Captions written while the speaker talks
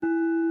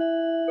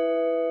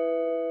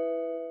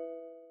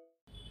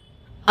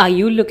Are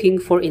you looking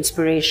for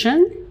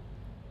inspiration?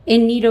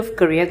 In need of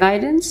career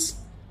guidance?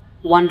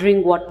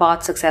 Wondering what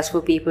path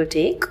successful people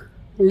take?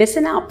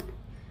 Listen up.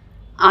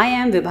 I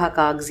am Vibha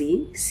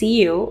Kagzi,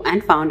 CEO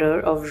and founder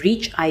of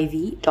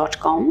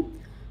ReachIV.com,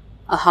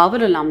 a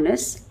Harvard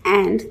alumnus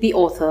and the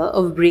author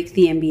of Break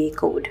the MBA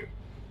Code.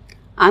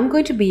 I'm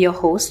going to be your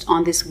host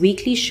on this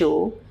weekly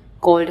show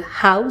called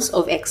House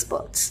of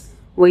Experts,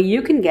 where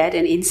you can get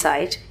an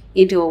insight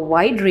into a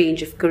wide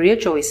range of career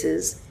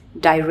choices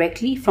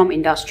directly from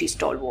industry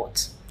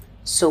stalwarts.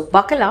 So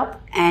buckle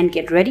up and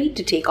get ready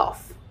to take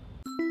off.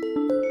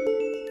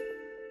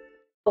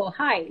 Oh,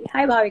 hi.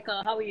 Hi,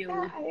 Bhavika. How are you?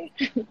 Hi.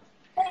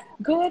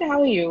 Good.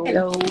 How are you?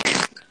 Hello.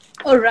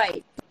 All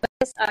right.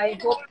 Yes, I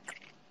hope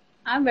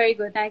I'm very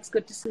good. Thanks.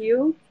 Good to see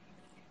you.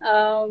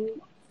 All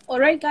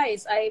right,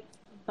 guys.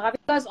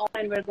 Bhavika's on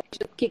and we're going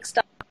to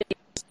kickstart the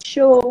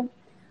show.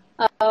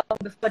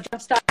 Before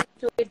jump starting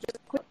to it, just a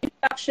quick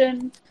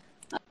introduction.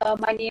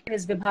 My name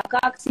is Vibha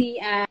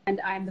Kagzi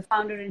and I'm the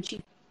founder and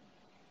chief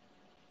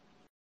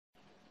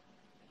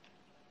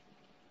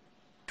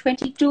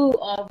 22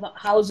 of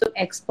House of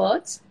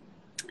Experts.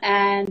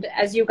 And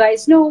as you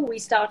guys know, we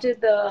started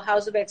the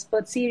House of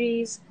Experts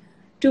series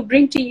to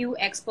bring to you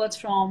experts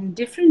from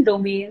different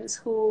domains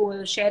who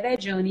will share their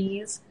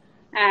journeys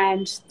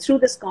and through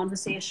this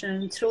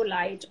conversation, throw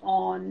light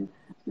on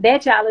their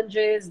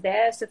challenges,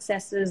 their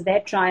successes,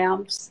 their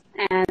triumphs,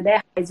 and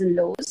their highs and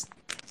lows.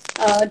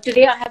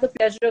 Today, I have the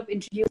pleasure of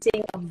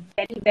introducing a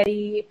very,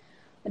 very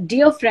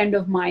dear friend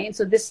of mine.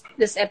 So this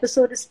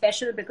episode is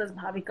special because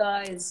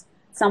Bhavika is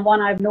someone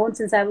I've known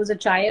since I was a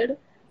child,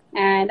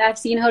 and I've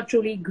seen her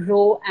truly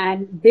grow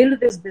and build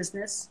this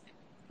business.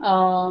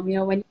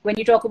 When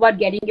you talk about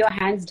getting your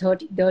hands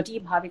dirty,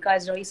 Bhavika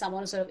is really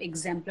someone who sort of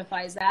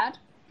exemplifies that.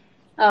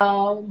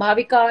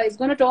 Bhavika is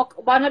going to talk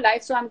about her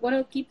life, so I'm going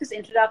to keep this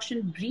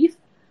introduction brief.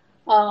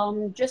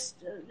 Just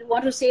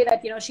want to say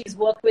that she's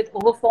worked with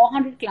over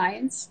 400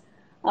 clients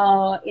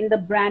in the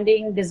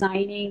branding,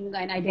 designing,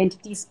 and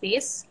identity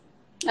space.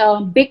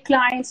 Big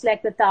clients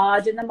like the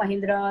Taj and the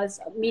Mahindras,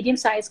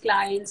 medium-sized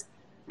clients,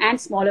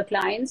 and smaller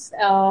clients.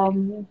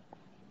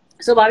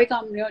 So Bhavika,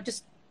 I'm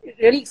just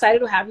really excited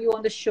to have you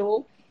on the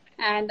show,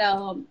 and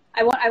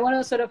I want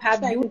to sort of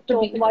have you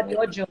talk about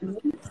your journey.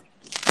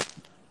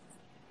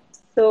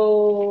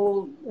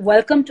 So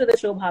welcome to the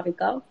show,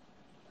 Bhavika.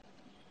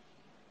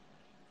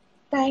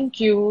 Thank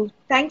you.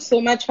 Thanks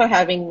so much for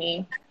having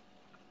me.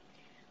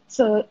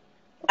 So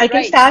I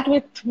can start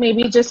with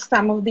maybe just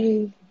some of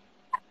the...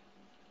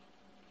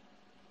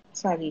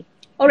 Sorry.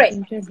 All right.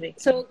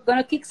 So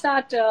going to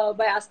kickstart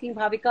by asking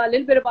Bhavika a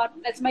little bit about,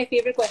 that's my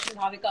favorite question,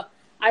 Bhavika.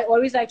 I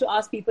always like to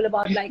ask people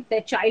about like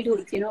their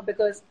childhoods,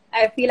 because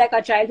I feel like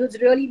our childhoods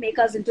really make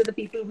us into the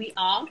people we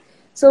are.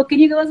 So can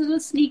you give us a little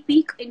sneak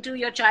peek into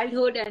your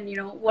childhood and,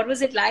 what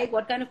was it like?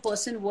 What kind of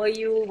person were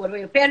you? What were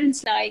your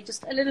parents like?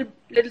 Just a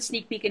little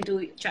sneak peek into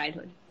your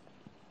childhood.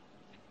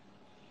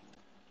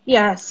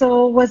 Yeah,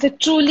 so was a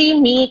truly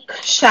meek,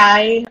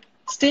 shy,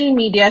 still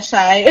media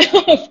shy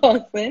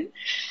person.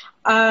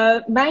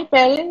 My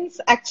parents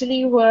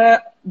actually were,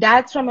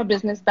 dad's from a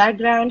business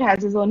background,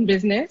 has his own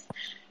business,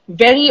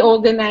 very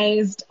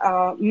organized.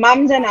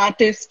 Mom's an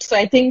artist, so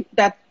I think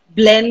that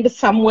blend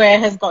somewhere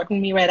has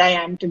gotten me where I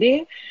am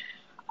today.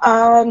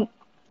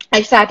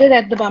 I started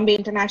at the Bombay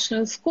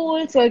International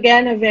School, so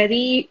again, a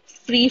very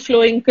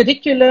free-flowing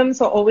curriculum,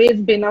 so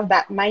always been of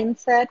that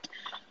mindset.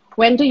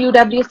 Went to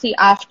UWC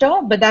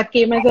after, but that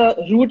came as a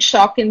rude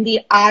shock in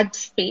the art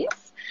space.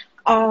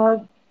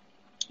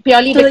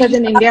 Purely so because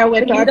in India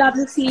we're taught...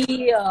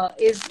 UWC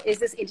is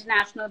this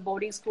international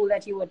boarding school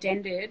that you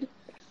attended.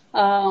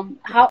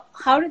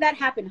 How did that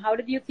happen? How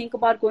did you think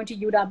about going to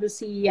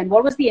UWC, and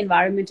what was the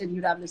environment in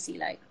UWC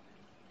like?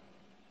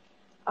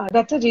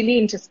 That's a really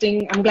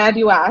interesting, I'm glad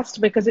you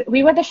asked, because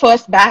we were the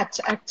first batch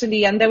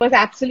actually, and there was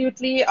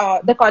absolutely,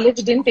 the college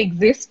didn't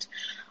exist.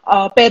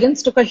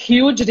 Parents took a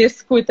huge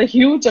risk with a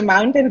huge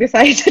amount and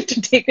decided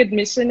to take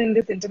admission in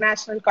this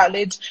international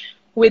college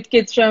with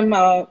kids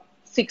from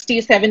 60,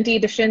 70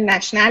 different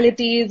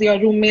nationalities, your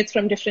roommates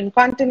from different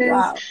continents.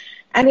 Wow.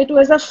 And it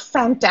was a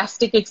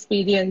fantastic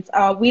experience.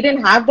 We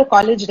didn't have the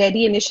college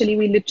ready initially.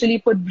 We literally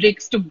put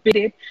bricks to build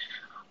it.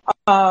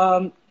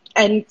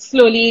 And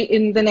slowly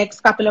in the next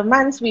couple of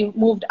months, we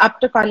moved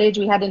up to college.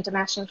 We had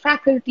international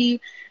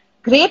faculty.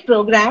 Great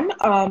program.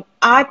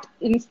 Art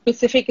in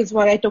specific is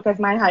what I took as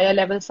my higher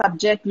level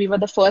subject. We were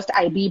the first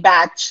IB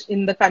batch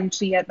in the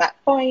country at that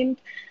point.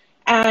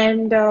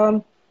 And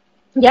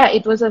yeah,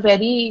 it was a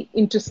very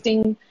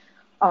interesting,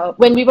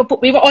 when we were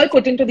all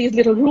put into these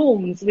little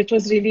rooms, which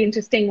was really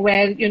interesting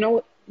where,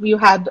 you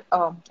had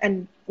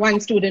and one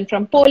student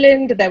from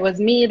Poland, there was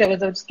me, there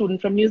was a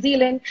student from New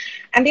Zealand,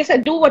 and they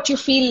said, do what you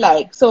feel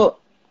like. So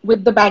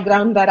with the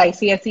background that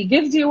ICSE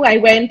gives you, I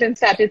went and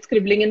started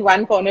scribbling in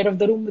one corner of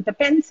the room with a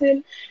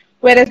pencil,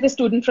 whereas the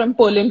student from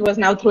Poland was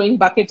now throwing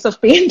buckets of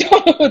paint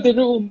all over the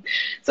room.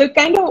 So it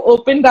kind of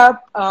opened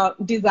up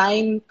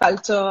design,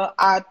 culture,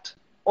 art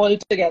all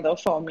together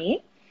for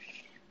me.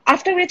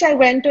 After which I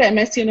went to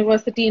MS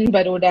University in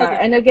Baroda. Okay.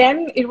 And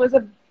again, it was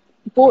a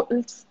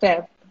bold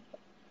step.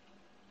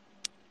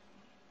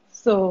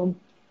 So,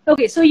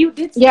 okay, so you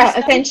yeah,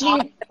 study essentially,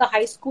 art at the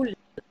high school.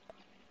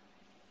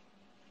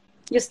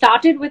 You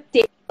started with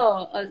taking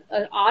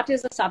art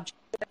as a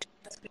subject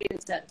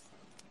itself.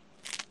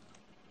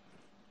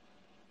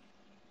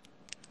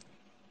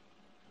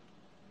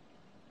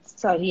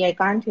 sorry, I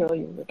can't hear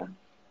you, Vita.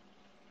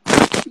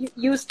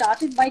 You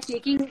started by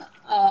taking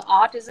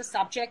art as a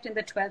subject in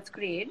the 12th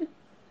grade,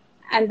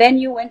 and then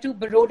you went to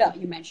Baroda,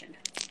 you mentioned.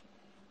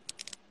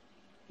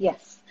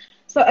 Yes.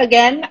 So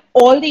again,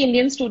 all the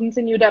Indian students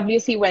in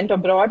UWC went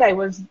abroad. I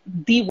was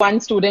the one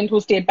student who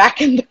stayed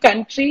back in the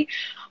country.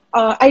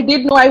 I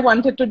did know I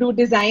wanted to do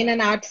design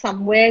and art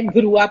somewhere,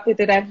 grew up with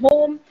it at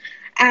home.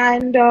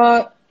 And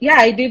yeah,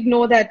 I did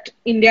know that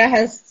India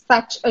has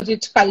such a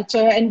rich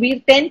culture and we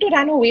tend to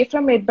run away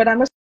from it. But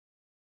I'm a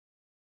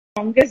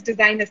strongest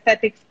design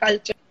aesthetics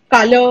culture,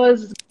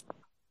 colors,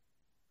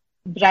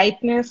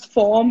 brightness,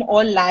 form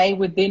all lie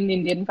within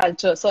Indian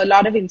culture. So a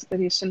lot of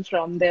inspiration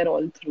from there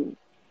all through.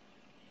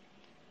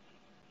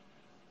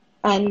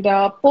 And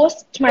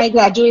post my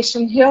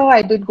graduation here,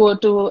 I did go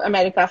to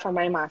America for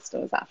my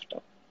master's after.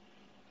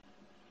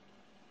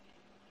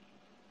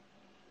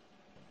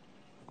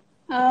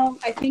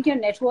 I think your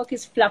network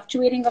is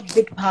fluctuating a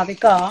bit,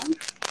 Bhavika.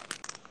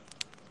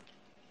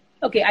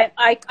 Okay,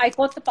 I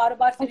caught the part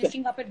about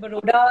finishing up at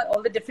Baroda,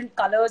 all the different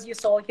colors you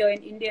saw here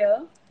in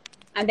India,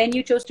 and then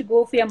you chose to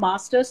go for your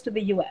master's to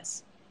the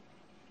US.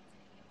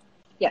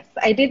 Yes,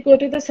 I did go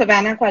to the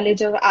Savannah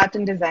College of Art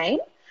and Design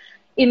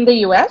in the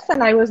US,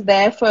 and I was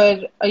there for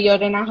a year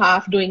and a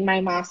half doing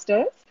my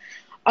master's,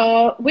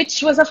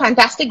 which was a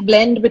fantastic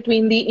blend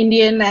between the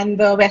Indian and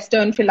the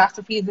Western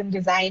philosophies in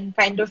design,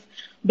 kind of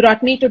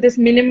brought me to this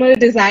minimal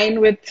design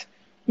with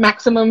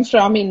maximum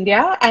from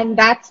India. And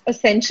that's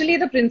essentially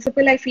the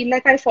principle I feel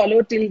like I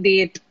follow till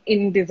date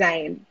in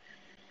design.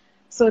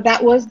 So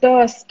that was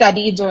the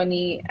study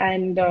journey.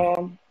 And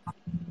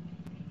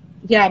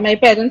yeah, my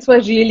parents were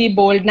really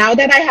bold. Now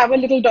that I have a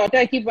little daughter,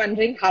 I keep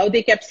wondering how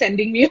they kept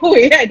sending me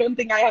away. I don't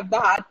think I have the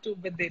heart to,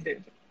 but they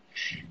did.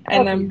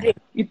 And Okay, I'm great.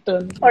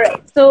 eternal. All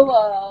right.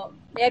 So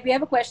yeah, we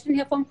have a question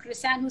here from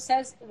Chrisanne who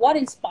says, what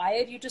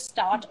inspired you to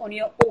start on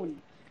your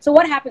own? So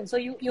what happened? So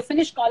you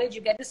finish college, you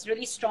get this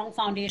really strong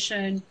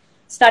foundation,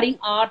 studying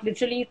art,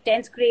 literally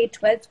 10th grade,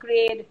 12th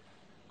grade,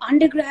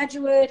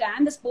 undergraduate,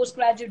 and this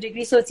postgraduate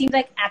degree. So it seems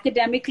like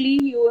academically,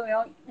 you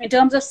know, in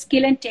terms of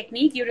skill and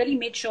technique, you really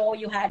made sure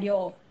you had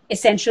your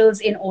essentials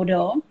in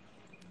order.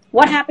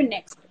 What happened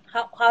next?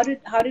 How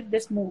did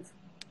this move?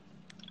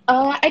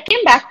 I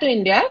came back to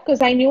India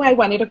because I knew I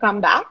wanted to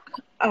come back.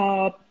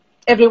 I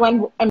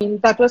mean,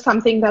 that was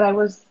something that I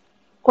was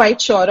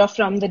quite sure of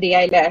from the day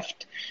I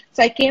left.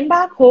 So I came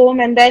back home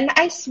and then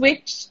I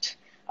switched.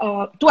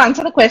 To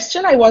answer the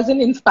question, I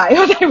wasn't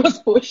inspired, I was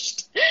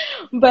pushed.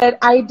 But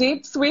I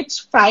did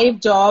switch 5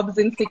 jobs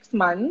in 6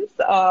 months,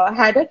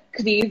 had a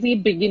crazy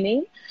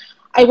beginning.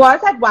 I was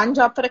at one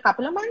job for a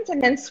couple of months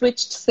and then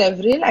switched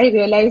several. I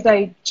realized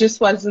I just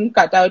wasn't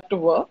cut out to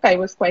work. I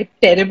was quite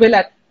terrible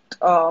at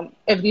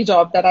every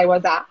job that I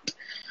was at.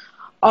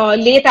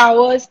 Late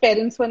hours,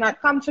 parents were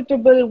not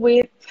comfortable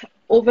with.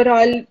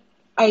 Overall,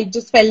 I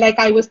just felt like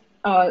I was.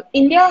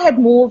 India had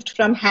moved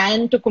from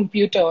hand to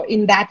computer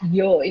in that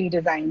year in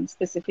design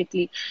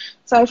specifically.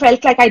 So I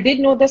felt like I did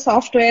know the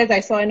softwares.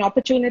 I saw an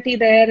opportunity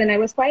there, and I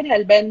was quite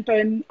hell bent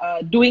on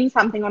doing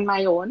something on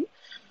my own.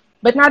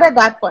 But not at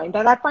that point.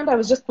 At that point, I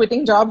was just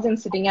quitting jobs and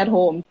sitting at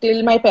home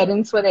till my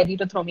parents were ready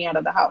to throw me out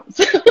of the house.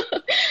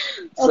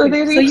 So Okay,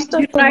 they so reached you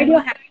a tried your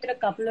point. hand at a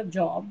couple of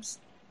jobs,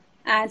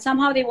 and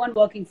somehow they weren't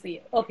working for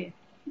you. Okay,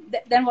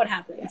 then what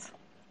happens?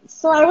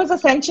 So I was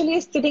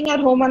essentially sitting at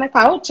home on a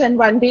couch, and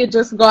one day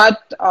just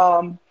got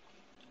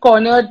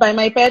cornered by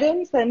my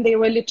parents, and they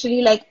were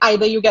literally like,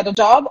 either you get a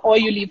job or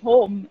you leave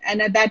home.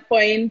 And at that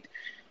point,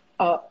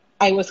 uh,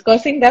 I was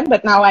cursing them,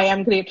 but now I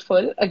am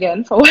grateful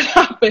again for what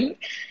happened.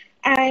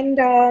 And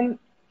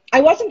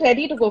I wasn't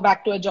ready to go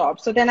back to a job.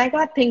 So then I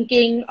got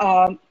thinking.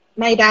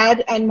 My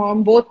dad and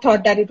mom both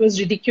thought that it was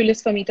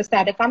ridiculous for me to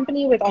start a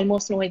company with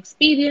almost no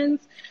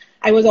experience.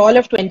 I was all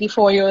of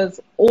 24 years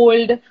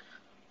old.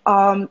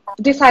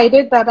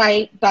 Decided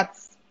that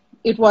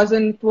it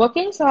wasn't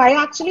working. So I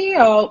actually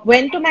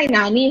went to my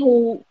nanny,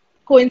 who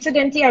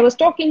coincidentally I was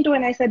talking to,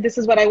 and I said, "This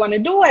is what I want to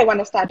do. I want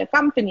to start a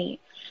company."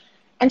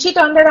 And she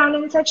turned around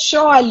and said,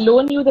 "Sure, I'll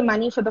loan you the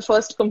money for the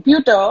first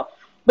computer,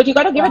 but you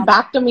got to give it Wow.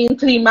 back to me in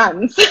 3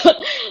 months."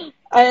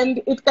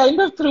 And it kind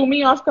of threw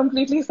me off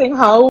completely, saying,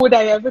 "How would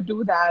I ever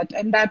do that?"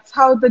 And that's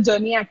how the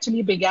journey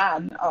actually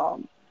began.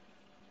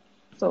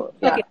 So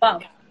yeah. Okay, wow.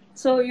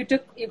 So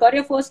you got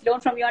your first loan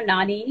from your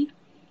nanny,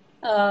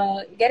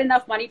 get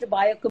enough money to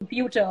buy a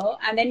computer,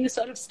 and then you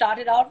sort of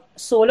started out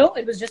solo.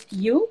 It was just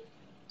you.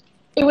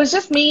 It was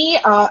just me.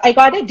 I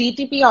got a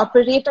DTP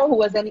operator who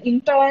was an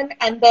intern.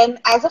 And then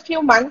as a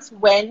few months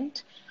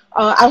went,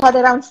 I had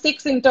around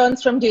 6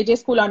 interns from JJ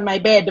School on my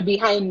bed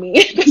behind me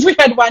because we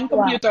had one Wow.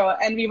 computer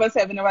and we were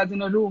 7 of us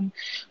in a room.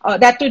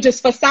 That too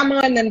just for summer,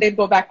 and then they'd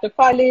go back to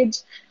college.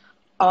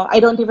 I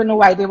don't even know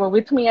why they were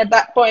with me at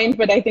that point,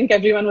 but I think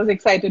everyone was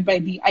excited by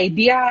the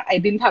idea. I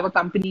didn't have a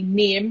company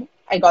name.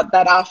 I got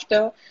that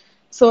after.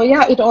 So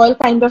yeah, it all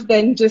kind of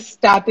then just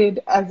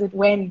started as it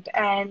went.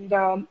 And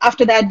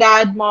after that,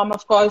 dad, mom,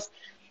 of course,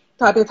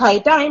 thought it's high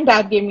time.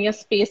 Dad gave me a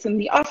space in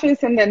the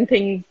office, and then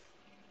things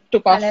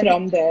took off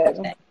from there.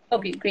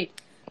 Okay, great.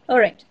 All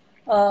right.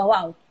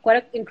 Wow,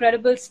 quite an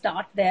incredible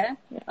start there.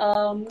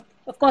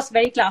 Of course,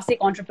 very classic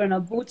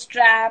entrepreneur,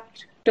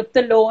 bootstrapped, took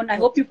the loan. I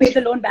hope you paid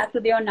the loan back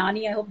to your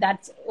nanny. I hope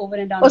that's over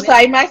and done with. So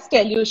I must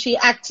tell you, she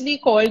actually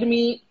called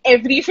me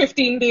every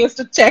 15 days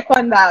to check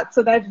on that.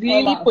 So that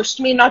really pushed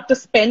me not to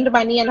spend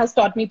money and has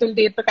taught me till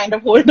date to kind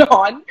of hold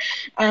on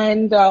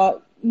and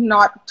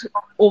not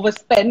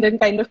overspend and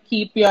kind of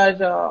keep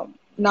your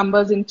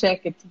numbers in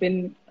check. It's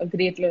been a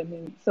great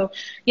learning. So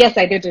yes,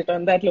 I did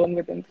return that loan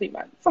within 3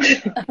 months.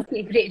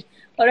 Okay, great.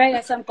 All right, I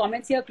have some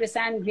comments here.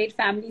 Krisan, great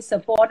family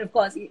support. Of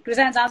course,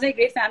 Krisan sounds like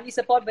great family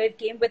support, but it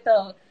came with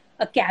a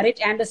carrot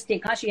and a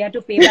stick. Huh? She had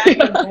to pay back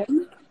the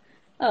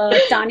loan.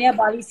 Tanya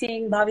Bali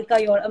saying,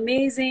 Bhavika, you're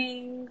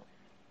amazing.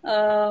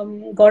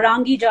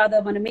 Gaurangi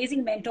Jadhav, an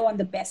amazing mentor and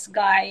the best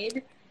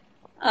guide.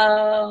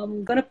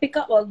 Gonna pick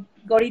up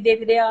Gauri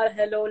Devi Dayal,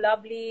 hello,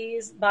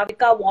 lovelies.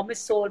 Bhavika,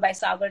 warmest soul by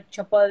Sagar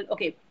Chapal.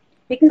 Okay,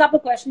 picking up a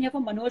question here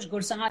from Manoj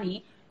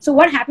Gursahani. So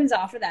what happens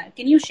after that?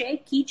 Can you share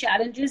key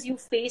challenges you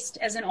faced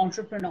as an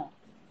entrepreneur?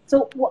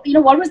 So,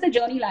 what was the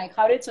journey like?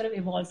 How did it sort of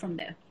evolve from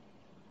there?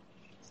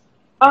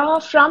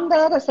 From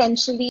there,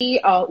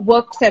 essentially,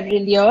 worked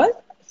several years,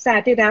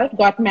 started out,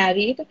 got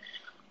married,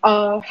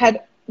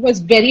 was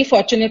very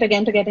fortunate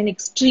again to get an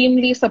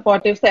extremely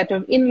supportive set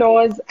of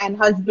in-laws and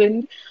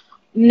husband.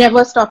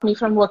 Never stopped me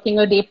from working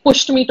a day,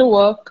 pushed me to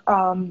work,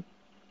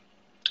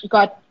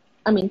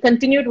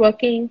 continued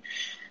working.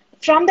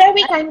 From there,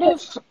 we kind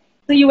of...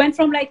 So you went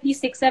from like these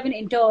 6-7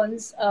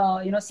 interns,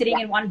 sitting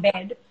in one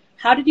bed.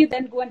 How did you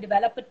then go and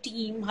develop a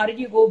team? How did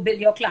you go build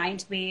your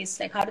client base?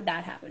 Like, how did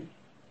that happen?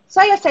 So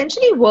I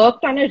essentially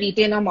worked on a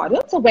retainer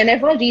model. So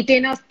whenever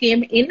retainers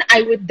came in,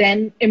 I would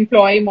then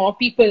employ more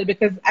people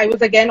because I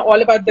was, again,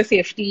 all about the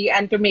safety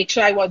and to make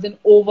sure I wasn't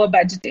over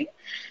budgeting.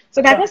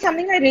 So that was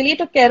something I really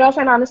took care of.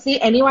 And honestly,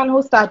 anyone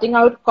who's starting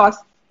out,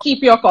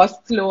 keep your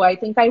costs low. I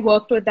think I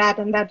worked with that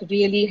and that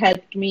really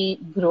helped me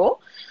grow.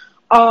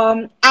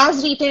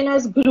 As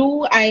retainers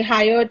grew, I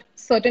hired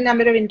certain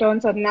number of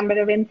interns, certain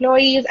number of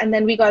employees, and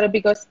then we got a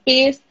bigger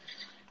space.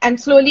 And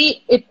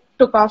slowly it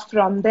took off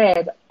from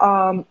there.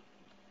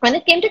 When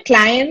it came to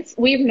clients,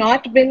 we've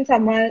not been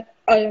someone,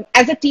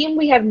 as a team,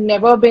 we have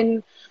never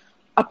been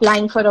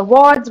applying for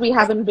awards. We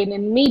haven't been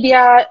in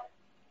media,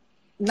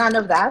 none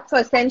of that. So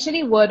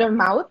essentially word of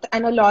mouth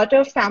and a lot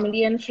of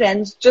family and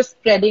friends just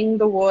spreading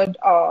the word.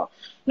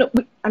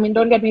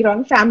 Don't get me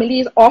wrong,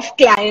 families of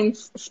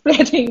clients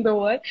spreading the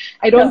word.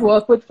 I don't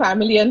work with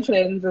family and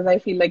friends as I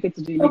feel like it's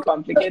really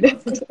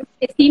complicated.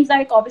 It seems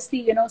like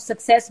obviously,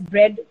 success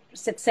bred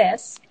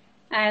success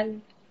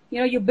and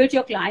you built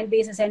your client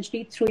base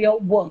essentially through your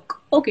work.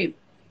 Okay,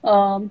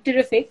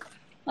 terrific.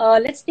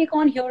 Let's take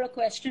on here a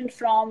question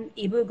from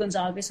Abel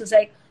Gonzalez, who's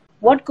like,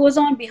 what goes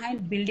on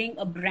behind building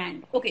a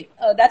brand? Okay,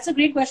 that's a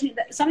great question.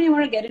 Something I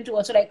want to get into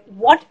also, like,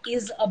 what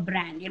is a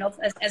brand?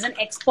 As an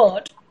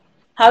expert,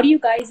 how do you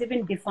guys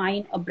even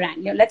define a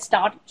brand? Let's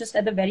start just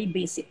at the very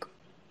basic.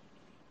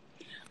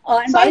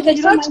 And by the way,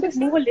 you might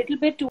move a little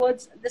bit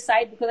towards the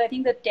side because I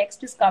think the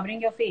text is covering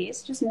your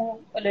face. Just move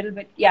a little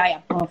bit. Yeah,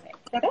 perfect.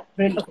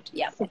 Brilliant.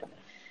 Yeah.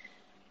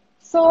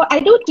 So I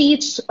do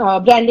teach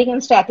branding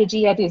and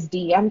strategy at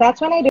ISD, and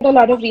that's when I did a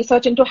lot of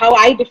research into how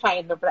I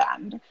define a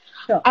brand.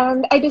 Sure.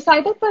 And I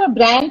decided that a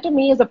brand to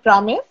me is a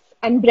promise,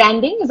 and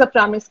branding is a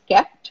promise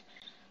kept.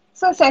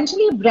 So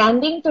essentially,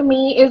 branding to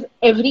me is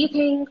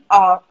everything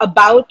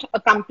about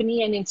a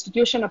company, an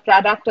institution, a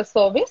product, a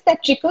service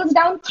that trickles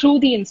down through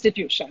the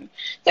institution.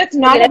 So it's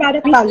not about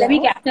a color. Let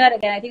me capture that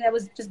again. I think that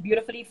was just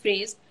beautifully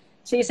phrased.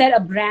 So you said a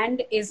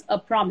brand is a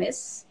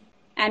promise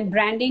and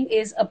branding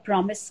is a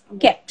promise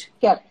kept.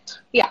 Kept,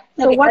 yeah.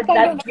 So okay,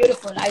 that's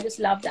beautiful. I just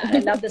love that. I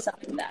love the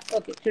sound of that.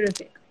 Okay,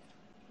 terrific.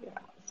 Yeah.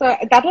 So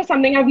that was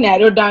something I've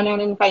narrowed down on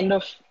and kind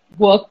of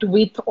worked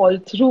with all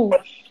through.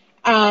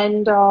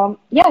 And so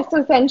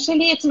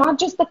essentially it's not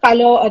just the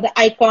color or the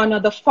icon or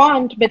the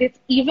font, but it's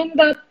even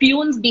the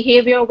peon's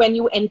behavior when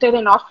you enter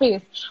an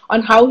office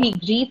on how he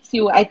greets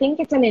you. I think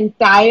it's an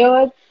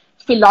entire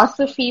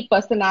philosophy,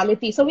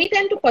 personality. So we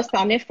tend to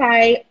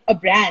personify a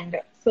brand.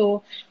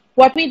 So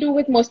what we do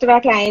with most of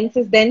our clients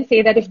is then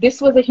say that if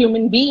this was a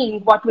human being,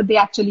 what would they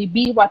actually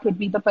be? What would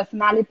be the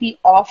personality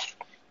of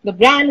the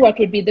brand? What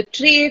would be the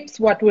traits?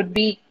 What would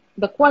be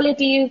the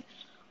qualities,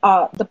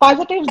 the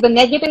positives, the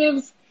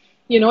negatives?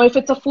 If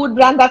it's a food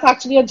brand, that's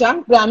actually a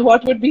junk brand.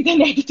 What would be the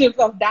negatives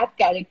of that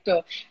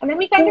character? And then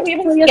we kind of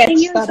even sketch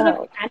that out. Sort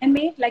of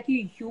animate, like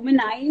you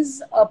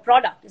humanize a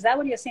product. Is that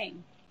what you're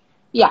saying?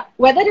 Yeah.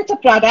 Whether it's a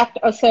product,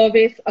 a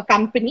service, a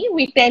company,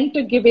 we tend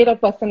to give it a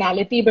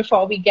personality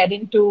before we get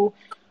into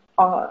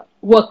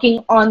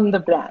working on the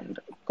brand.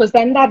 Because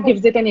then that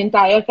gives it an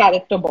entire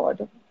character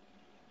board.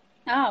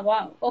 Ah,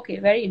 wow. Okay.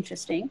 Very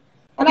interesting.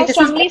 And Okay, I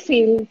strongly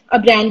feel a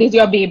brand is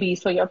your baby,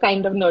 so you're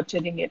kind of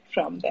nurturing it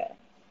from there.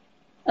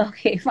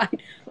 okay, fine.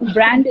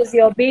 Brand is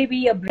your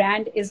baby. A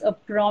brand is a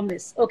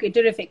promise. Okay,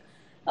 terrific.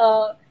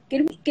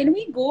 Can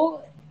we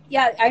go?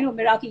 Yeah, I know,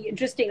 Meraki.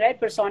 Interesting, right?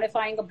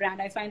 Personifying a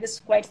brand. I find this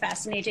quite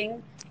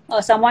fascinating.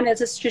 Someone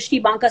else's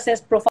Shrishti Banka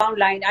says profound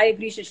line. I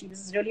agree, Shrishti.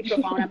 This is really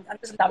profound. I'm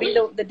just loving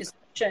the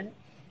discussion.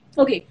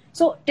 Okay,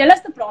 so tell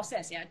us the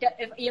process. Yeah,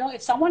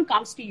 if someone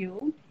comes to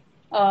you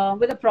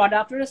with a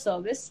product or a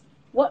service,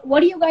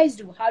 what do you guys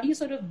do? How do you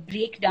sort of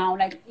break down?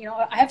 Like,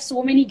 I have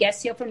so many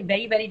guests here from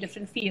very, very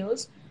different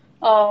fields.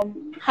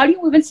 How do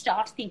you even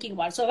start thinking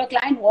about it? So if a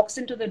client walks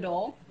into the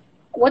door,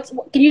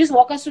 can you just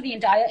walk us through the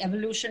entire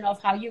evolution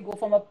of how you go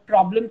from a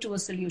problem to a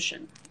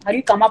solution? How do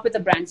you come up with a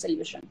brand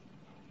solution?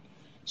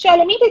 Sure,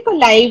 let me take a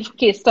live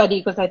case study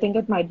because I think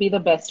it might be the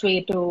best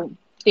way to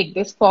take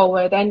this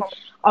forward. And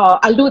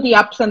I'll do the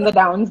ups and the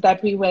downs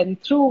that we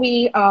went through.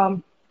 We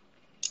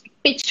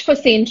pitched for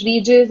St.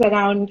 Regis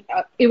around,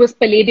 it was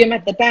Palladium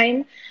at the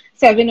time,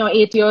 7 or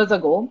 8 years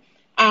ago,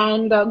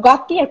 and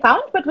got the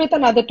account, but with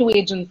another 2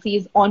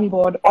 agencies on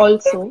board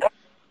also.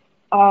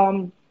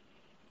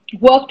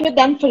 Worked with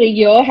them for a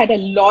year, had a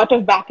lot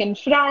of back and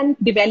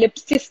front, developed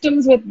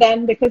systems with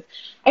them because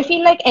I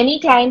feel like any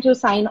client you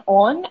sign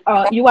on,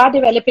 you are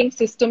developing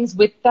systems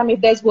with them.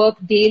 If there's work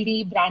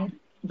daily,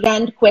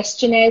 brand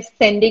questionnaires,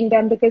 sending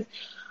them because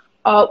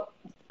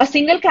a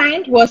single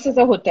client versus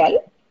a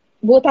hotel,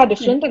 both are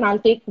different and I'll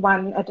take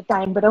one at a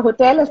time. But a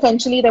hotel,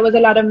 essentially, there was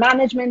a lot of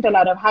management, a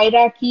lot of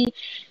hierarchy.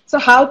 So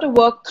how to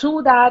work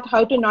through that,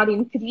 how to not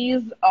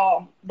increase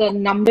the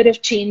number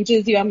of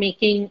changes you are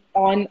making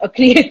on a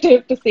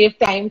creative to save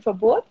time for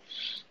both.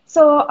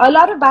 So a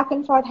lot of back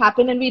and forth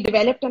happened and we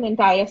developed an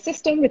entire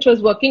system which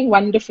was working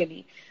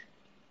wonderfully.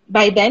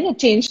 By then it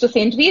changed to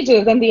St.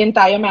 Regis and the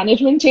entire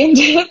management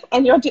changes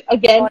and you're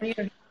again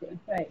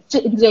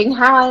changing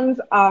hands.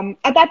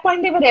 At that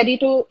point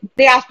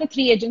they asked the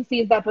 3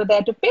 agencies that were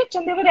there to pitch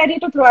and they were ready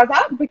to throw us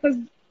out because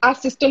our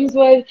systems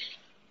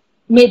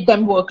made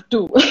them work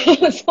too.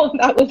 So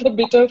that was a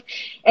bit of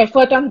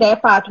effort on their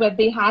part where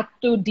they had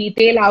to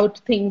detail out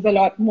things a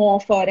lot more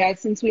for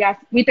us since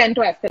we tend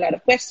to ask a lot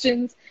of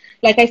questions.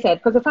 Like I said,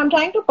 because if I'm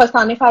trying to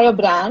personify a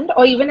brand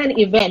or even an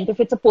event,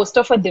 if it's a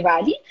poster for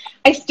Diwali,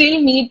 I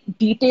still need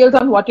details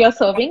on what you're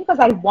serving because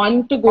I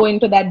want to go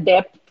into that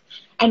depth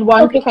and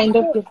want to kind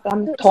of give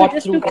them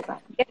thought through the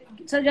brand.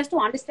 So just to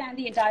understand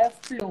the entire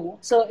flow.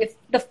 So if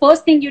the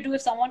first thing you do,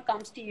 if someone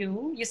comes to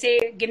you, you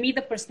say, give me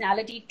the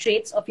personality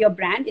traits of your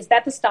brand. Is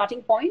that the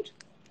starting point?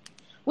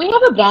 We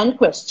have a brand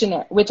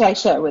questionnaire, which I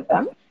share with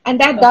them. And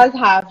that does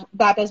have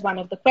that as one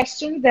of the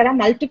questions. There are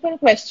multiple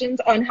questions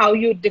on how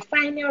you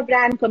define your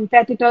brand,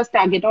 competitors,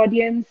 target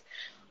audience,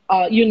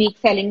 unique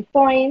selling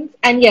points.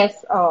 And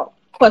yes,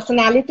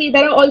 personality.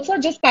 There are also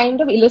just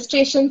kind of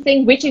illustrations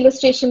saying which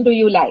illustration do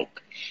you like?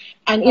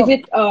 And is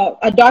it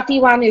a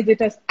dotty one? Is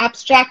it an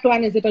abstract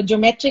one? Is it a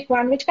geometric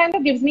one? Which kind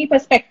of gives me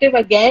perspective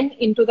again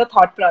into the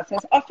thought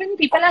process. Often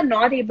people are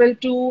not able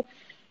to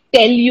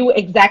tell you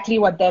exactly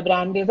what their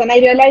brand is. And I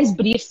realize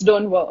briefs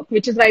don't work,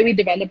 which is why we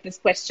developed this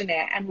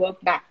questionnaire and work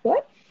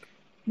backward.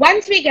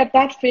 Once we get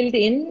that filled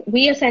in,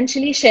 we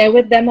essentially share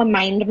with them a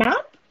mind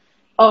map,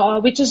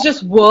 which is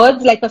just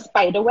words like a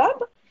spider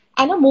web,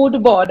 and a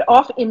mood board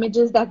of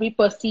images that we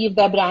perceive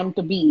their brand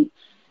to be.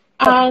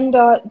 And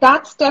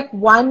that's step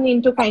 1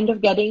 into kind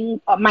of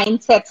getting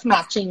mindsets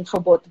matching for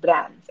both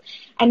brands.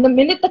 And the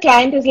minute the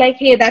client is like,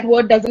 hey, that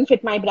word doesn't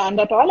fit my brand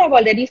at all, I've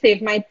already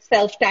saved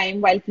myself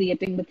time while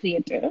creating the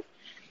creative.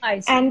 I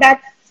see. And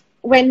that's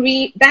when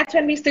we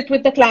sit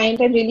with the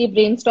client and really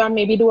brainstorm,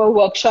 maybe do a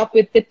workshop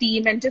with the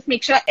team and just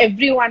make sure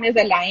everyone is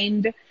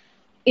aligned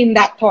in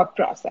that thought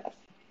process.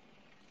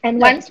 And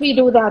once we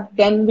do that,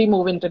 then we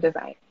move into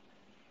design.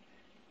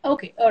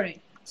 Okay, all right.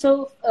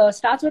 So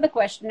starts with a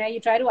questionnaire. You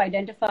try to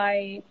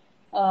identify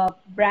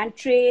brand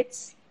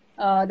traits,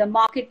 the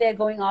market they're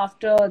going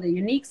after, the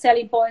unique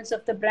selling points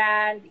of the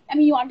brand. I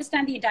mean, you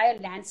understand the entire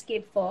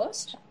landscape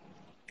first.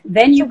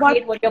 Then you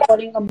create what you're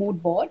calling a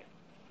mood board.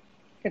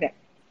 Correct.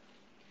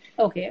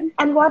 Okay.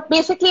 And what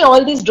basically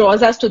all this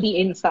draws us to the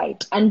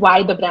insight and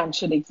why the brand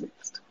should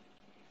exist.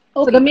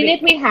 Okay, so the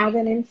minute we have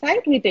an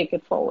insight, we take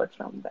it forward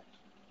from there.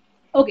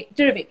 Okay,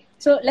 terrific.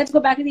 So let's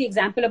go back to the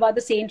example about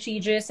the St.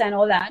 Regis and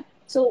all that.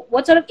 So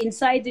what sort of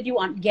insight did you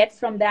get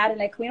from that? And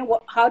like,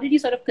 how did you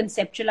sort of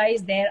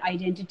conceptualize their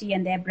identity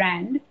and their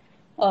brand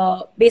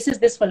basis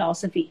this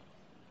philosophy?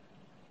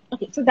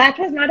 Okay, so that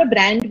was not a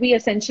brand we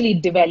essentially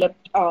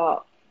developed.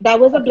 That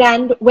was a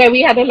brand where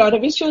we had a lot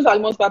of issues,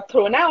 almost got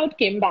thrown out,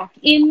 came back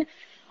in,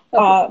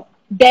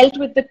 dealt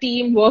with the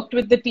team, worked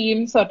with the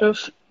team, sort of,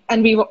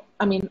 and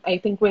I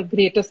think we're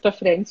greatest of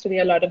friends today.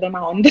 A lot of them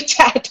are on the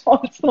chat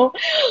also.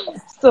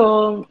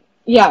 So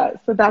yeah,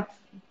 so that's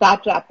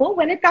that rapport.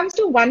 When it comes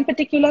to one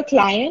particular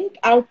client,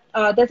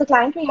 there's a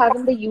client we have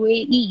in the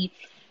UAE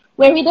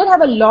where we did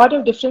have a lot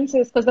of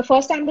differences because the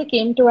first time they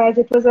came to us,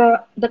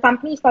 the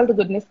company is called The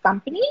Goodness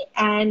Company,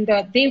 and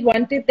they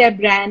wanted their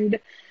brand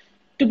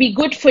to be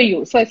good for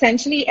you. So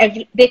essentially,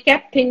 they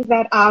kept things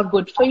that are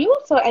good for you.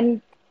 So,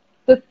 and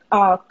the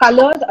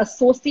colors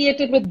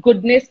associated with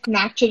goodness,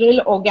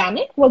 natural,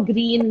 organic, were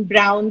green,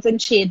 browns,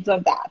 and shades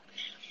of that.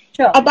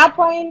 Sure. At that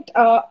point,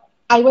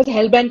 I was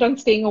hell-bent on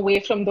staying away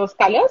from those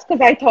colors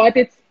because I thought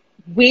it's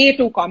way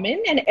too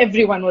common and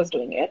everyone was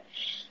doing it.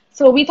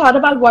 So we thought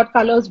about what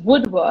colors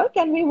would work,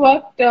 and we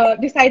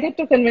decided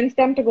to convince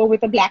them to go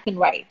with a black and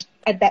white.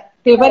 At that,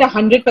 they were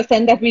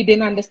 100% that we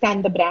didn't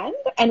understand the brand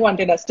and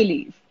wanted us to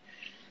leave.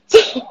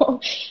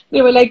 So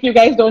they were like, "You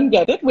guys don't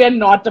get it. We're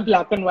not a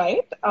black and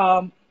white.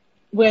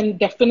 We're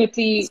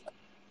definitely."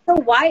 So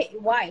why?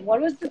 What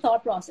was the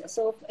thought process?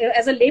 So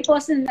as a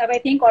layperson, if I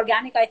think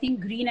organic, I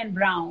think green and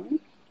brown.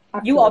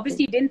 Absolutely. You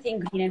obviously didn't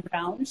think green and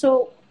brown.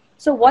 So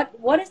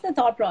what is the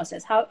thought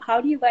process?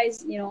 How do you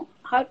guys,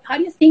 how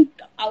do you think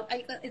out?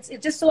 It's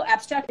just so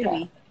abstract to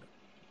me.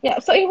 Yeah,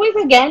 so it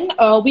was again,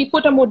 we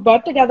put a mood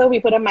board together,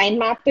 we put a mind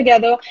map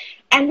together,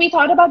 and we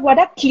thought about what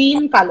are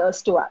clean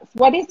colors to us.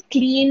 What is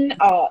clean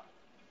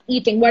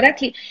eating? What are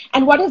clean?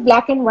 And what is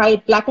black and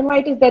white? Black and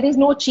white is there is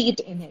no cheat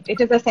in it. It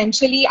is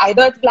essentially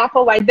either it's black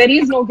or white. There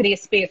is no gray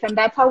space, and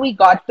that's how we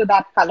got to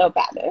that color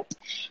palette.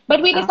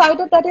 But we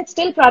decided that it's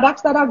still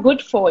products that are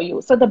good for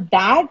you. So the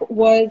bag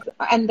was,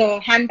 and the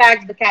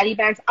handbags, the carry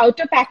bags,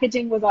 outer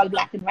packaging was all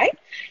black and white.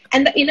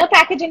 And the inner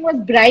packaging was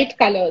bright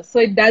colors. So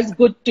it does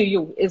good to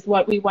you is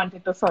what we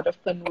wanted to sort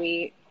of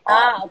convey.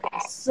 Okay.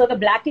 So the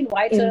black and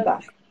white sort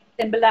of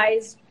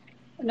symbolize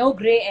no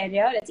gray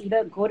area. It's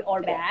either good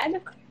or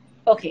bad.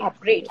 Okay,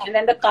 great. And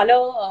then the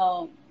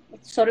color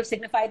sort of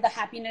signified the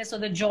happiness or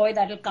the joy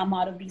that will come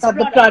out of these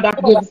products. The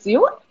product gives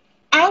you.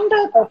 And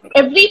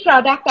every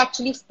product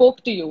actually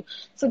spoke to you.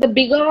 So the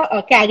bigger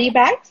carry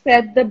bag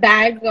said the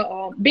bag,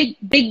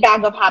 big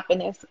bag of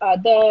happiness.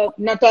 The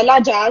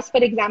Nutella jars,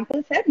 for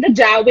example, said the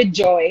jar with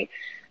joy.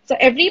 So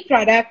every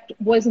product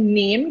was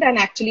named and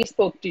actually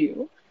spoke to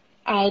you.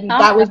 And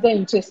that was the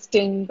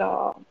interesting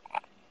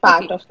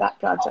part of that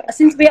project.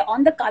 Since we're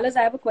on the colors,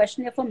 I have a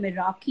question here for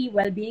Miraki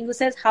Wellbeing, who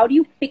says, how do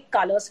you pick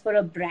colors for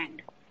a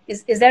brand?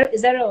 Is there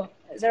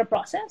a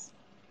process?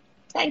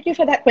 Thank you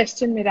for that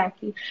question,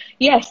 Miraki.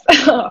 Yes,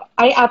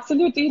 I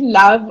absolutely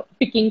love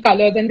picking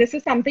colors, and this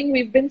is something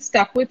we've been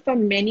stuck with for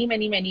many,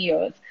 many, many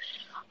years.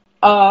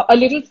 A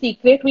little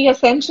secret, we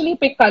essentially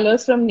pick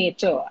colors from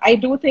nature. I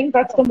do think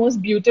that's the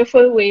most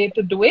beautiful way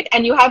to do it,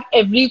 and you have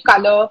every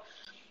color.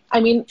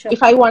 I mean,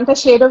 if I want a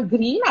shade of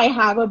green, I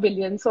have a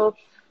billion. So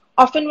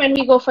often when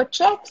we go for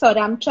treks or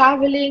I'm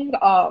traveling,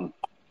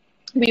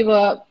 we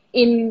were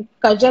in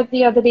Kajat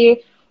the other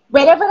day.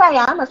 Wherever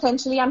I am,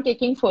 essentially, I'm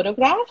taking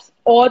photographs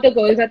or the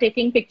girls are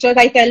taking pictures.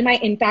 I tell my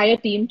entire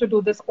team to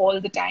do this all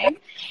the time.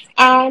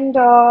 And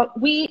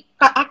we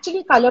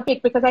actually color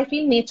pick because I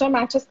feel nature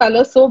matches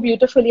colors so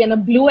beautifully, and a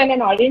blue and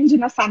an orange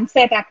in a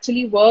sunset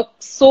actually work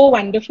so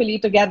wonderfully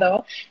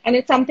together. And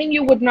it's something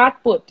you would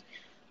not put.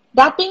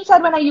 That being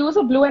said, when I use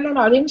a blue and an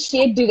orange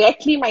shade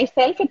directly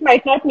myself, it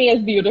might not be as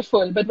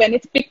beautiful. But when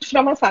it's picked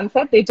from a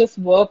sunset, they just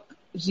work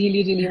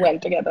really, really well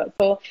together.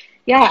 So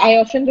yeah, I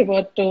often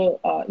revert to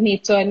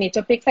nature and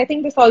nature picks. I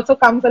think this also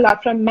comes a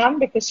lot from Mom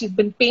because she's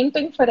been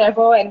painting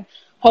forever and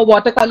her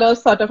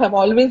watercolors sort of have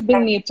always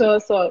been nature.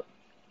 So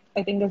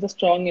I think there's a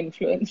strong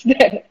influence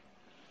there.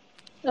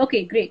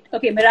 Okay, great.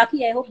 Okay,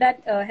 Miraki, I hope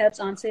that helps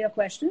answer your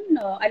question.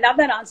 I love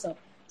that answer.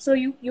 So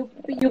you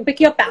pick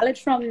your palette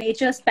from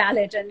nature's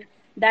palette, and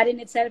that in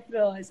itself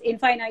is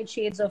infinite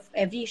shades of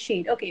every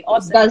shade. Okay,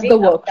 awesome. Does the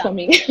work for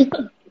me.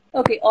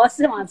 Okay,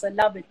 awesome answer.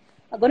 Love it.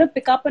 I'm going to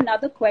pick up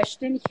another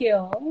question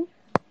here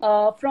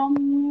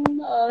from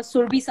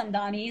Surbi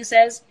Samdani. He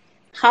says,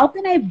 how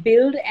can I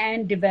build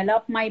and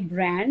develop my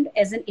brand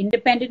as an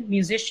independent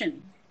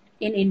musician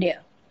in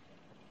India?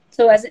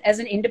 So as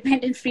an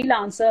independent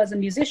freelancer, as a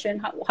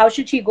musician, how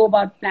should she go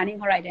about planning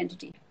her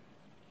identity?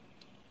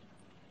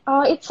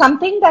 It's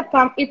something that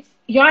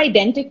your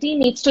identity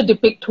needs to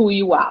depict who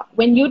you are.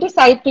 When you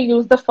decide to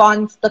use the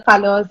fonts, the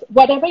colors,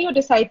 whatever you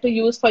decide to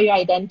use for your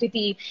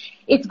identity,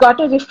 it's got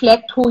to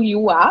reflect who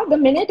you are. The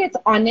minute it's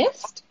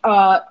honest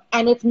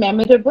and it's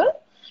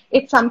memorable,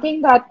 it's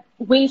something that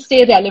will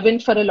stay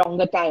relevant for a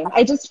longer time.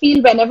 I just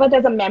feel whenever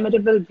there's a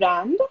memorable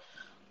brand,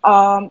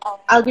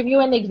 I'll give you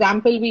an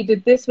example. We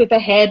did this with a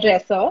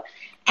hairdresser,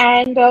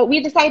 and we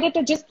decided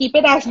to just keep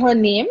it as her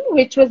name,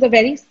 which was a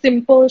very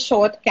simple,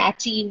 short,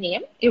 catchy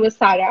name. It was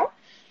Sarah.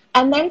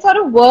 And then sort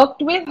of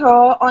worked with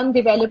her on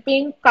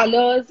developing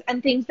colors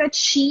and things that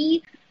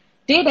she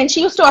did. And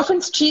she used to often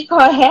streak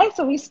her hair,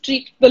 so we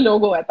streaked the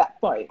logo at that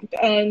point.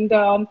 And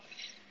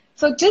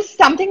so just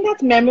something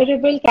that's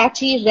memorable,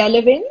 catchy,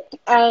 relevant,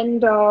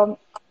 and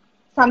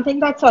something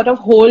that sort of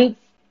holds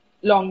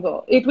longer.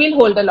 It will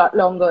hold a lot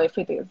longer if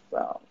it is.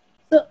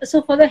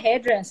 So for the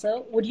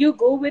hairdresser, would you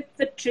go with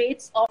the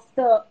traits of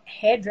the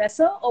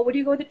hairdresser, or would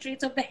you go with the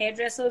traits of the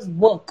hairdresser's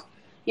work?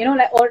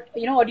 Or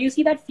do you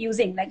see that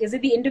fusing? Like, is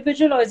it the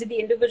individual or is it the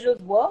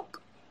individual's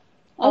work?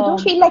 I don't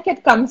feel like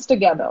it comes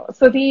together.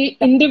 So the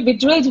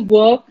individual's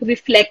work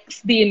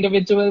reflects the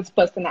individual's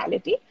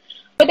personality.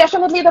 But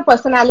definitely the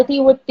personality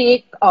would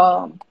take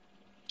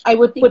I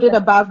would put it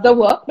above the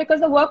work because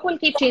the work will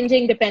keep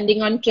changing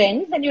depending on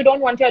trends and you don't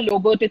want your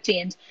logo to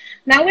change.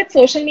 Now with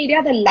social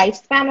media, the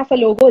lifespan of a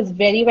logo is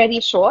very,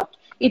 very short.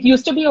 It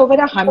used to be over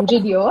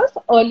 100 years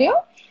earlier.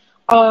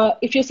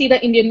 If you see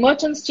the Indian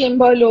Merchants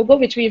Chamber logo,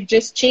 which we've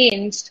just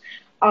changed,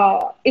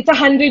 it's a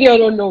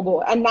 100-year-old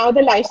logo. And now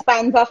the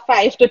lifespans are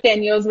 5 to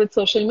 10 years with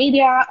social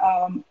media,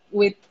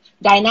 with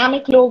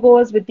dynamic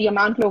logos, with the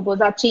amount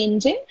logos are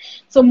changing.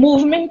 So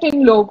movement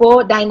in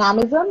logo,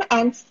 dynamism,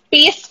 and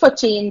space for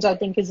change, I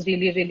think, is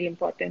really, really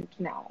important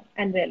now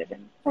and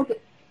relevant. Okay,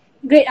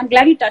 great. I'm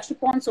glad you touched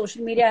upon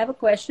social media. I have a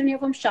question here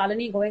from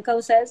Shalini Goenka,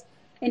 who says,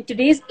 in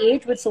today's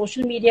age with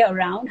social media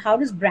around, how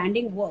does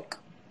branding work?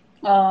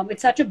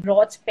 It's such a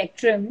broad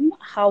spectrum.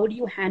 How do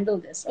you handle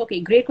this?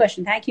 Okay, great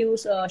question. Thank you,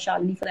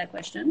 Shalini, for that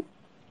question.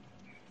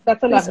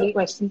 That's a lovely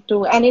question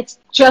too. And it's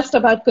just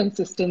about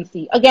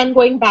consistency. Again,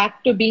 going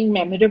back to being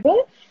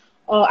memorable,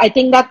 I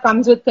think that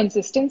comes with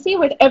consistency.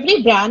 With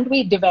every brand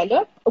we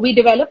develop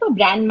a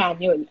brand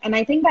manual. And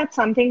I think that's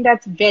something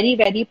that's very,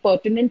 very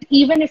pertinent,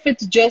 even if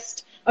it's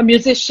just a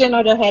musician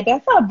or a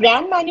hairdresser. A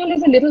brand manual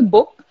is a little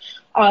book,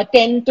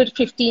 10 to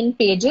 15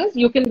 pages.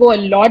 You can go a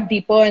lot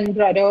deeper and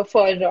broader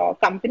for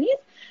companies.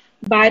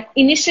 But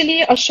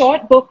initially, a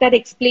short book that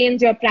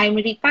explains your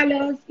primary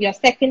colors, your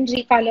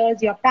secondary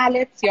colors, your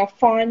palettes, your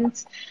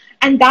fonts,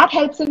 and that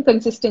helps in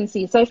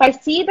consistency. So if I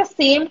see the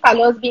same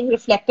colors being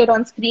reflected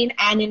on screen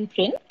and in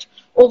print,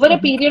 over a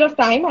period of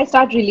time, I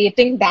start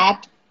relating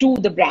that to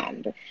the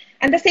brand.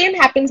 And the same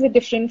happens with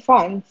different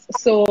fonts.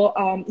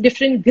 So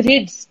different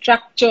grid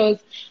structures.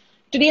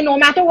 Today, no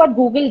matter what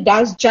Google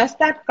does, just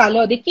that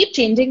color, they keep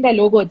changing their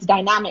logo, it's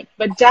dynamic,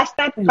 but just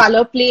that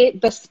color play,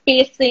 the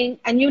spacing,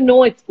 and you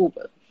know it's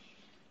Google.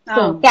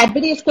 So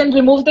Cadbury's can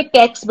remove the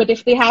text, but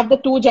if they have the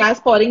two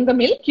jars pouring the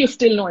milk, you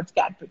still know it's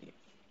Cadbury.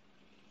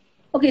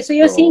 Okay, so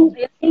you're saying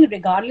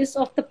regardless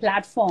of the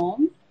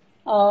platform,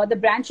 the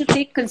brand should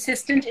stay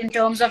consistent in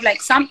terms of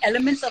like some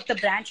elements of the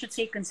brand should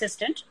stay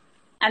consistent,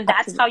 and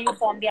that's how you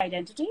form the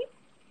identity?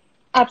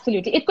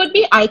 Absolutely. It could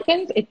be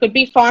icons, it could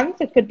be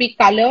fonts, it could be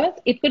colors,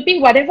 it could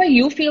be whatever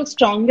you feel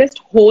strongest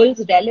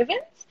holds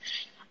relevance.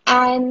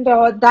 And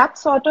that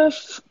sort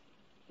of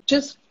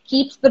just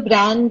keeps the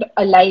brand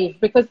alive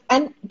because,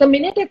 and the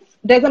minute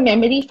there's a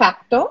memory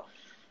factor,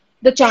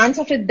 the chance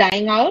of it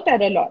dying out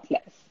are a lot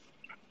less.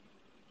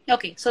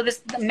 Okay, so the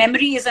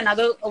memory is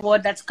another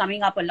word that's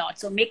coming up a lot.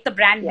 So make the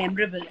brand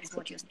memorable is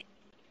what you're saying.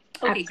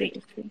 Okay,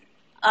 Absolutely. Great.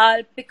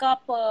 I'll pick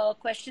up a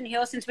question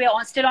here since we're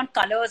still on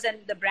colors and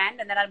the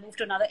brand, and then I'll move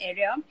to another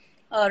area.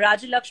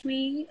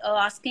 Rajalakshmi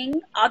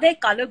asking, are there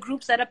color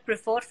groups that are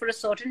preferred for a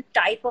certain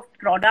type of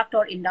product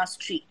or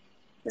industry?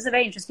 This is a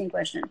very interesting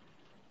question.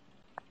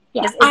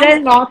 Yeah, is there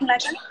anything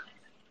like that?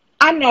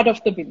 I'm not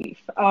of the belief.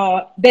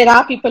 There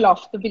are people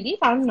of the belief.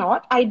 I'm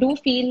not. I do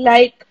feel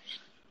like,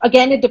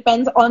 again, it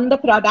depends on the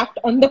product,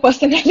 on the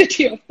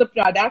personality of the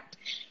product,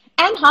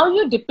 and how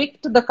you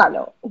depict the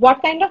color.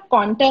 What kind of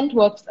content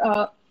works?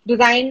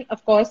 Design,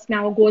 of course,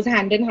 now goes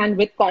hand in hand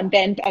with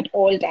content at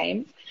all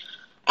times.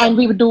 And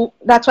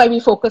that's why we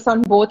focus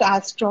on both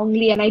as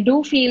strongly. And I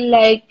do feel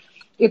like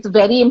it's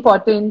very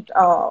important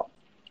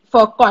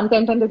for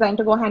content and design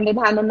to go hand in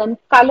hand. And then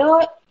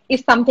color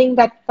is something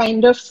that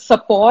kind of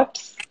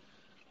supports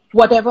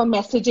whatever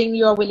messaging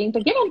you're willing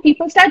to give, and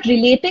people start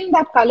relating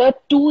that color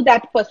to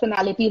that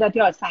personality that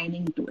you're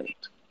assigning to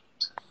it.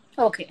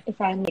 Okay.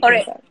 If I'm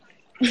making sense.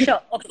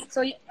 Sure. Okay.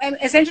 So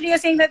essentially you're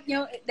saying that,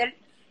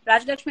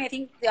 Rajalakshmi, I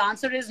think the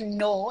answer is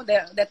no.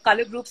 The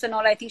color groups and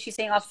all, I think she's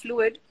saying, are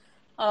fluid.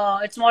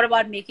 It's more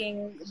about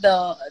making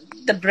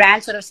the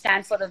brand sort of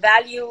stand for the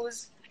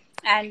values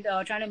and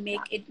trying to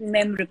make it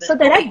memorable. So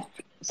there are,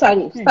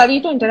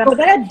 sorry to interrupt, but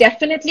there are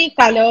definitely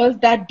colors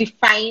that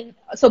define.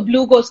 So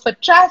blue goes for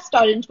trust,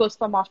 orange goes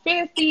for more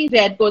feisty,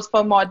 red goes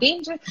for more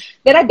dangerous.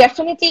 There are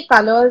definitely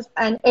colors,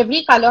 and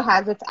every color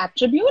has its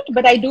attribute,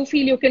 but I do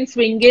feel you can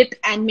swing it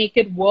and make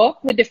it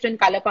work with different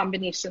color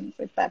combinations,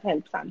 if that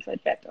helps answer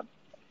it better.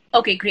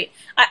 Okay, great.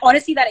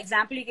 Honestly, that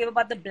example you gave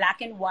about the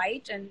black and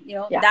white, and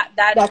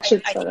that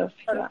should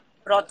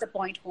brought the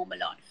point home a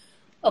lot.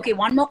 Okay,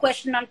 one more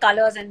question on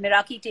colors, and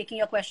Miraki, taking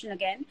your question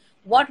again.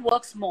 What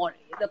works more,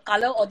 the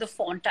color or the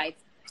font type?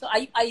 So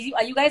are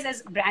you guys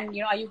as brand,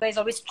 are you guys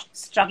always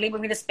struggling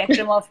between the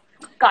spectrum of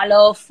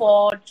color,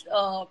 font,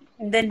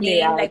 the name,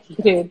 layout?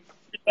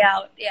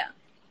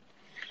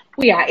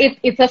 Yeah,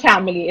 it's a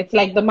family. It's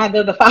like the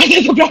mother, the father,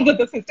 the brother,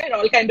 the sister, it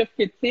all kind of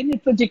fits in.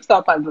 It's a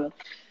jigsaw puzzle.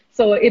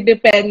 So it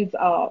depends.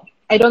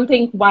 I don't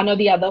think one or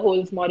the other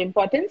holds more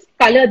importance.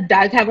 Color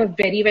does have a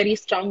very, very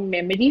strong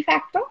memory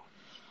factor.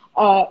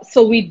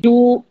 So we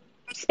do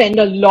spend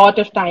a lot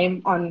of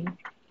time on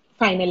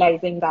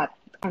finalizing that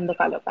on the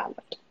color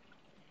palette.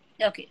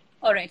 Okay.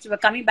 All right. So we're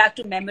coming back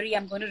to memory.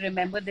 I'm going to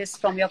remember this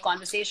from your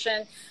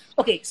conversation.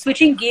 Okay.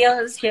 Switching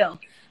gears here.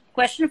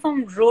 Question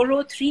from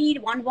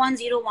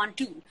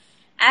Roro311012.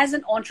 As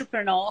an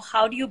entrepreneur,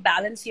 how do you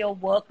balance your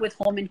work with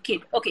home and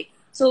kid? Okay.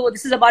 So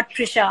this is about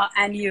Trisha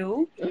and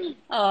you.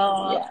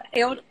 Yeah.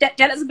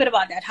 Tell us a bit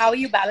about that. How are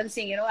you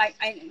balancing? I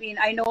mean,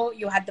 I know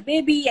you had the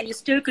baby and you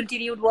still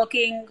continued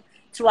working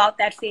throughout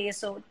that phase.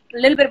 So a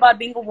little bit about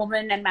being a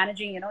woman and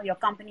managing, your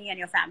company and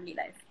your family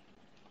life.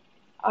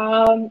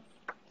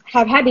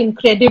 Have had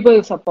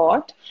incredible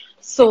support.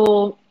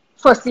 So,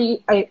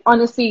 firstly,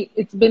 honestly,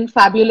 it's been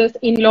fabulous.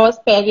 In-laws,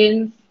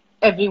 parents,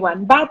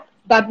 everyone. But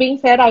that being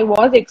said, I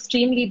was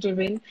extremely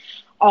driven.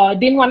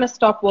 Didn't want to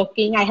stop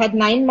working. I had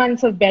 9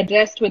 months of bed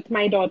rest with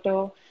my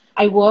daughter.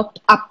 I worked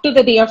up to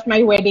the day of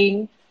my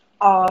wedding,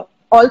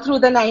 all through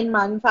the 9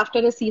 months. After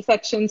a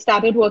C-section,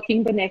 started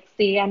working the next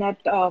day. And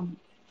at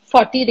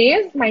 40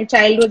 days, my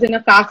child was in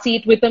a car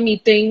seat with a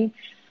meeting.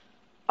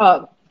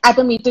 At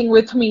a meeting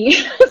with me,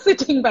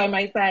 sitting by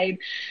my side.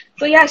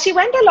 So yeah, she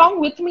went along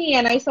with me,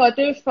 and I sort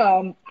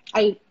of,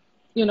 I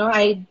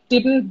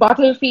didn't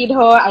bottle feed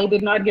her. I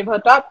did not give her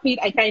top feed.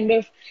 I kind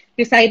of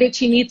decided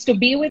she needs to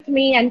be with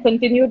me and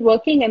continued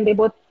working. And they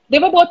were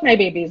both my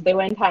babies. They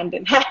went hand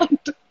in hand.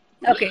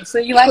 Okay, so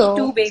you had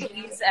two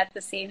babies at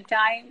the same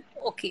time.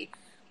 Okay,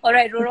 all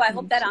right, Roro. I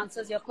hope that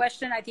answers your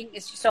question. I think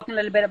she's talking a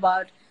little bit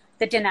about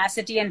the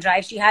tenacity and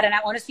drive she had. And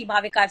honestly,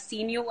 Bhavika, I've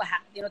seen you,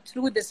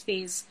 through this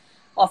phase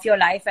of your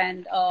life,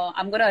 and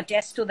I'm going to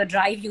attest to the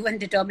drive you and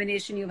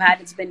determination you've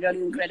had. It's been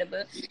really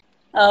incredible.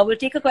 We'll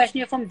take a question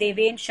here from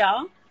Deven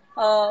Shah.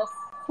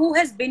 Who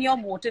has been your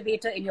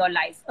motivator in your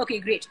life? Okay,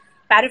 great.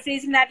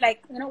 Paraphrasing that,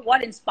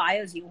 what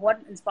inspires you?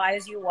 What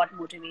inspires you? What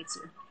motivates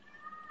you?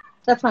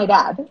 That's my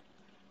dad,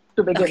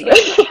 to begin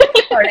with.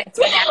 All right.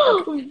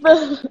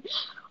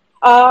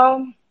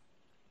 So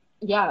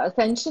yeah,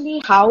 essentially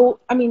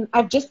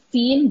I've just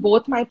seen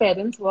both my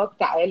parents work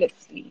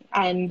tirelessly.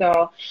 And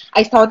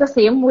I saw the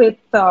same with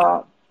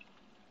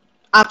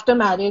after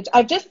marriage.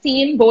 I've just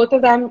seen both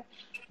of them.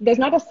 There's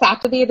not a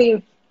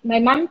Saturday my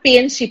mom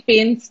paints, she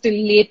paints till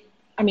late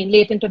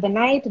into the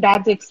night.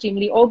 Dad's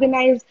extremely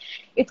organized.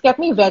 It's kept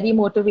me very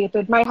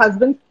motivated. My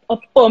husband's a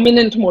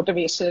permanent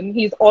motivation.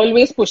 He's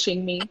always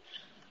pushing me.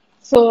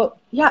 So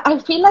yeah, I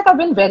feel like I've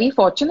been very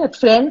fortunate.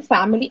 Friends,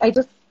 family,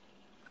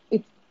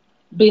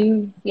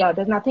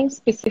 there's nothing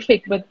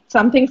specific, but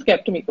something's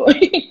kept me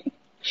going.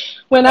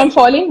 When I'm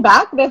falling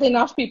back, there's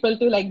enough people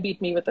to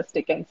beat me with a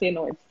stick and say,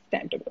 no, it's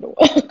time to go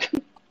to work.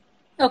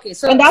 Okay,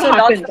 so and that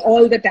happens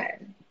all the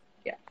time.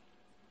 Yeah.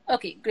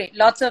 Okay, great.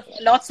 Lots of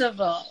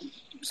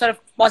sort of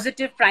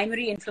positive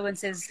primary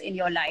influences in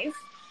your life.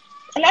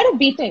 A lot of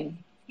beating.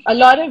 I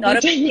want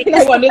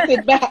to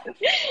sit back.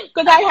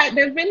 Because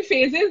there's been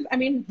phases,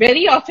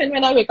 very often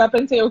when I wake up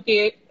and say,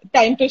 okay,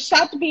 time to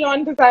shut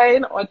beyond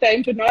design or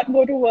time to not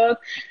go to work.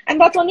 And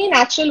that's only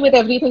natural with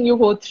everything you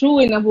go through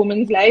in a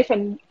woman's life.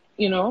 And,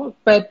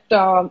 but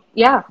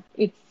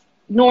it's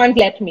no one's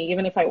let me,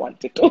 even if I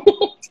wanted to.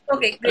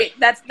 Okay, great.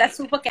 That's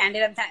super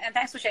candid. And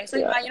thanks for sharing.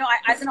 So,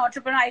 as an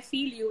entrepreneur, I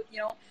feel you,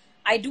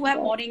 I do have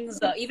mornings,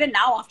 even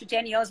now after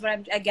 10 years,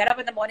 when I get up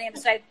in the morning, I'm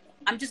just like,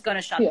 I'm just going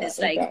to shut this.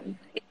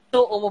 It's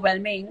so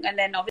overwhelming. And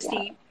then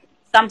obviously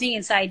something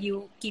inside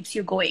you keeps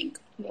you going.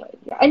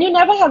 Yeah. And you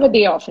never have a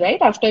day off,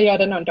 right? After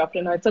you're an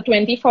entrepreneur. It's a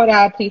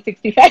 24-hour,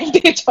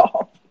 365-day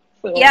job.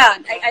 So, yeah,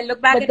 I look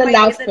back at my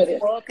days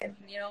at work and,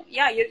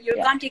 you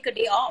can't take a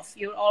day off.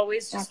 You're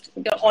always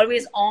you're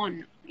always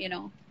on,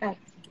 Absolutely.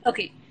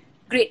 Okay,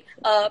 great.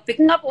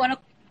 Picking up on a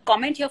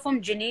comment here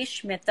from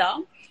Jinesh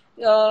Mehta.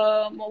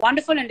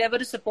 Wonderful endeavor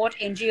to support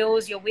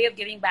NGOs, your way of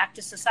giving back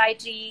to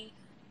society,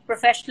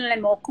 professional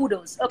and more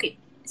kudos. Okay,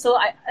 so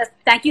I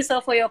thank you, sir,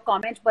 for your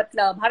comment. But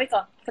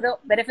Bhavika, for the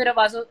benefit of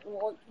us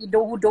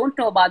who don't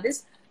know about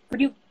this,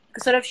 could you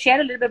sort of share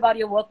a little bit about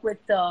your work with,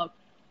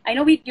 I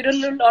know you did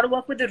a lot of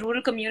work with the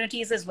rural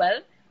communities as well.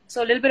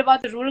 So a little bit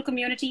about the rural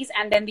communities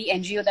and then the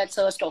NGO that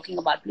sir is talking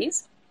about,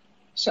 please.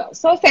 Sure.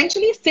 So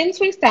essentially, since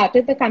we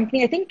started the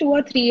company, I think 2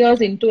 or 3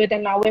 years into it,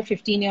 and now we're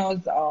 15 years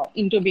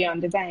into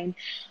Beyond Design,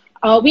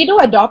 we do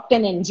adopt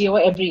an NGO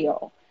every year.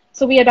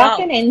 So we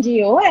adopt an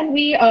NGO and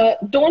we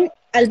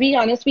I'll be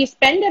honest, we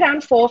spend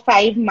around 4 or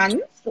 5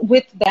 months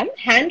with them,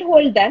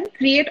 handhold them,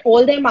 create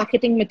all their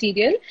marketing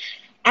material,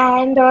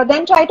 and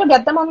then try to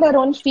get them on their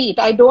own feet.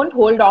 I don't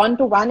hold on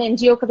to one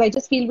NGO because I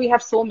just feel we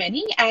have so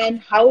many, and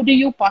how do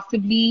you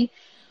possibly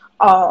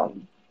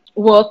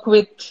work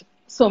with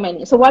so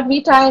many? So what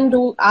we try and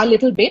do a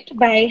little bit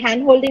by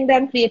hand-holding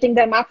them, creating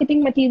their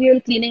marketing material,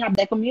 cleaning up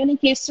their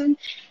communication,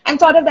 and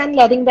sort of then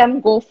letting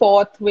them go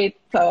forth with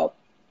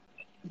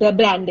their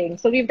branding.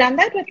 So we've done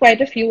that with quite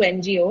a few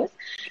NGOs.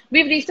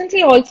 We've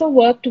recently also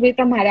worked with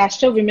a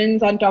Maharashtra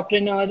women's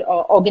entrepreneur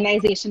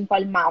organization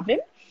called Marvin,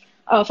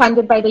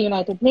 funded by the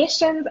United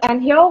Nations.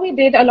 And here we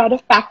did a lot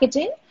of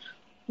packaging,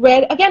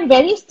 where again,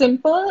 very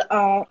simple.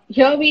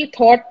 Here we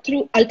thought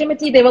through,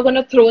 ultimately they were going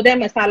to throw their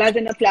masalas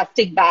in a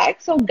plastic bag.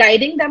 So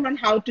guiding them on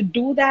how to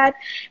do that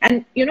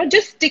and,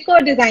 just sticker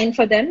design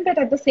for them, but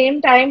at the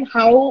same time,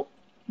 how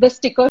the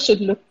sticker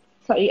should look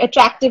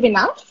attractive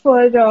enough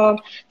for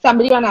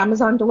somebody on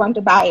Amazon to want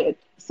to buy it.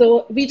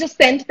 So we just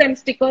sent them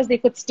stickers they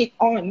could stick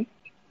on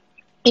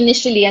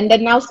initially, and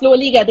then now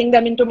slowly getting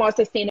them into more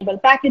sustainable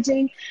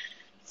packaging.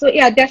 So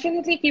yeah,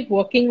 definitely keep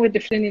working with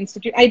different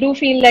institutes. I do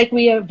feel like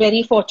we are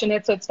very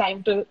fortunate, so it's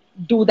time to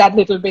do that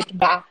little bit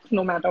back,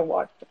 no matter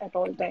what, at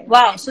all times.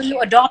 Wow. So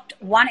you adopt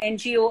one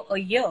NGO a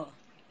year.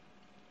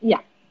 Yeah.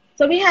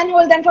 So we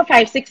handhold them for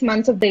 5, 6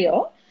 months of the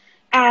year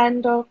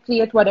and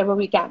create whatever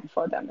we can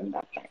for them in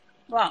that time.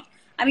 Wow.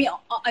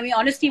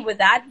 Honestly, with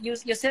that,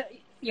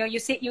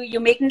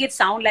 you're making it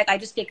sound like I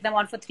just take them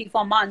on for 3,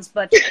 4 months,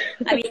 but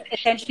I mean,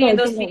 essentially No, in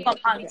it's those a three, no. four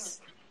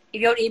months, if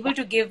you're able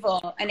to give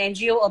an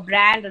NGO a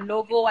brand, a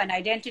logo, an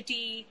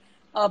identity,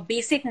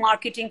 basic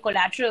marketing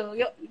collateral,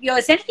 you're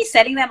essentially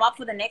setting them up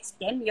for the next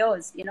 10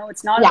 years. You know,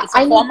 Yeah, it's a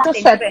I need formal to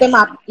set them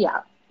up. investment.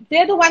 Yeah.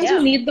 They're the ones who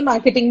Yeah. need the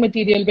marketing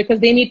material because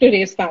they need to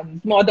raise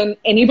funds more than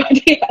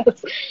anybody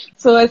else.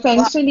 So Wow.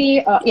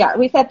 essentially, yeah,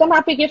 we set them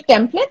up, we give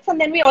templates,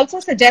 and then we also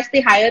suggest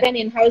they hire an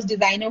in-house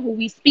designer who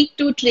we speak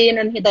to, train,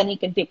 and then he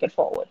can take it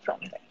forward from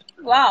there.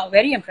 Wow,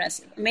 very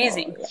impressive. So,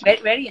 Amazing. yeah.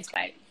 Very, very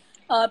inspiring.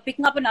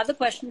 Picking up another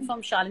question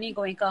from Shalini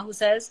Goenka, who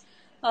says,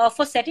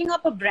 for setting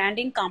up a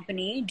branding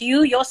company, do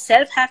you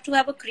yourself have to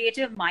have a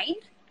creative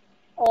mind,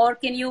 or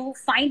can you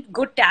find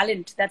good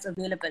talent that's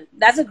available?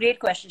 That's a great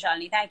question,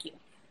 Shalini. Thank you.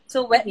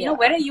 So, Yeah.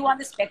 where are you on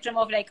the spectrum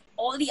of like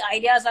all the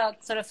ideas are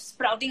sort of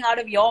sprouting out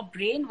of your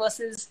brain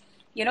versus,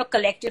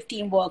 collective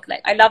teamwork?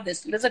 Like, I love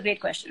this. This is a great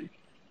question.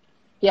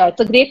 Yeah,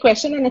 it's a great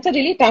question and it's a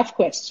really tough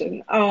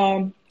question.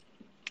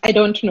 I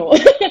don't know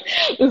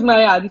is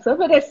my answer,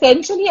 but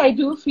essentially I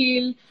do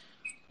feel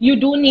you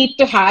do need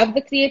to have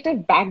the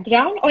creative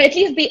background or at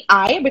least the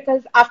eye,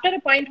 because after a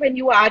point when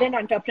you are an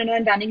entrepreneur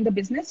and running the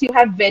business, you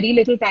have very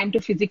little time to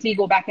physically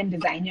go back and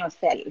design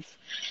yourself.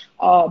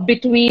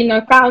 Between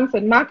accounts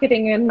and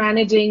marketing and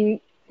managing,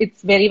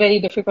 it's very, very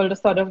difficult to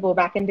sort of go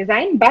back and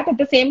design. But at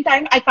the same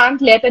time, I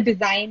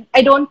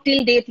don't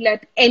till date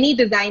let any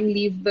design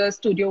leave the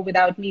studio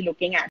without me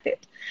looking at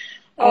it.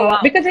 Oh, wow.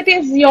 Because it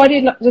is your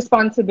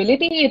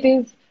responsibility. It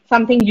is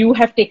something you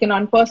have taken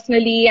on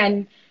personally,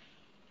 and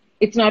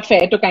it's not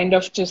fair to kind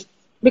of just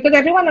because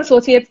everyone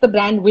associates the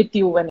brand with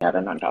you when you're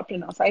an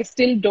entrepreneur. So I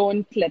still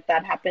don't let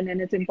that happen, and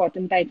it's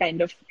important I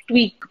kind of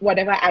tweak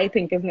whatever I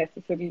think is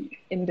necessary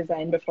in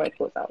design before it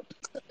goes out.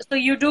 So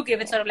you do give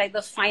it sort of like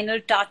the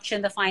final touch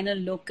and the final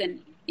look, and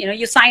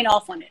you sign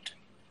off on it.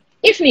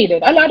 If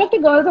needed. A lot of the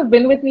girls have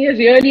been with me a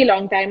really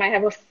long time. I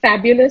have a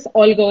fabulous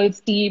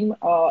all-girls team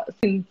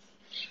since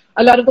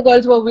a lot of the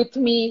girls were with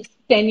me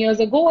 10 years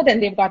ago, then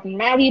they've gotten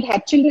married,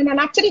 had children, and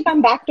actually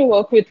come back to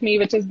work with me,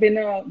 which has been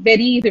a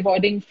very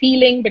rewarding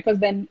feeling because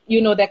then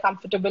they're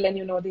comfortable and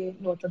they know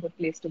it's a good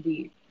place to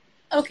be.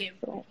 Okay,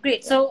 So,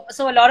 great. yeah.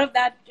 So a lot of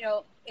that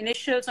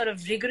initial sort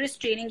of rigorous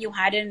training you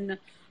had in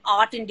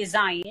art and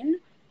design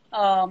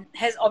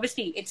has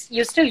obviously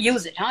you still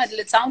use it, huh?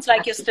 It sounds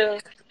like you're still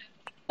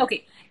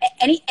okay.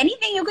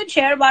 Anything you could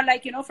share about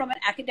like from an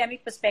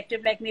academic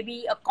perspective, like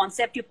maybe a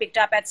concept you picked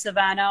up at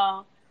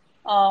Savannah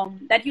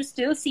that you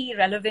still see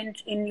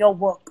relevant in your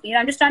work?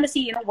 I'm just trying to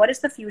see what is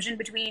the fusion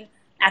between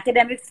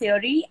academic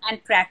theory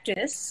and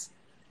practice,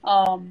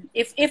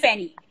 if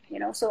any.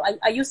 So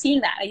are you seeing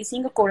that? Are you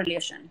seeing a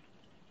correlation?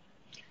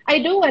 I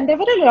do, and there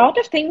were a lot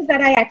of things that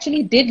I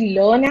actually did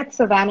learn at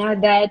Savannah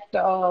that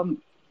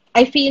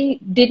I feel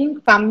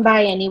didn't come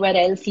by anywhere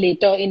else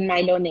later in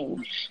my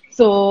learning.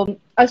 So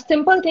a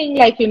simple thing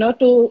like,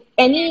 to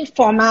any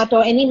format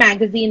or any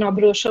magazine or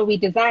brochure we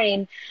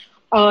design,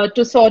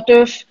 to sort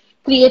of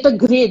create a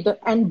grid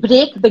and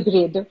break the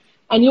grid.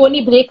 And you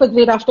only break a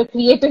grid after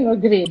creating a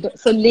grid.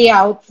 So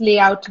layout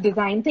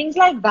design, things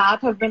like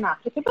that have been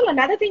applicable.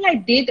 Another thing I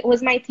did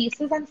was my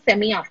thesis on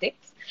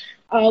semiotics,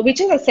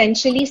 which is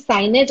essentially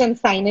signage and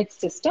signage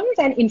systems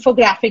and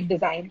infographic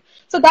design.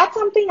 So that's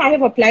something I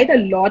have applied a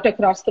lot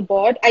across the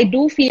board. I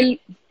do feel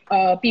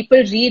people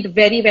read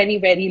very, very,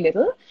 very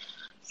little.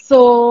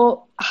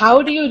 So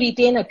how do you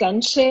retain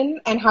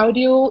attention and how do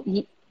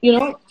you,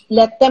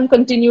 let them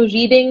continue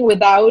reading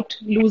without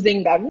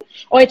losing them,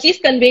 or at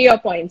least convey your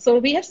point? So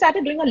we have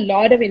started doing a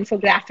lot of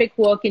infographic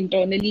work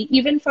internally,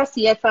 even for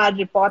CSR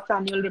reports,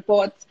 annual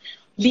reports,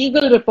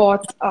 legal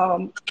reports.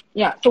 So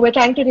we're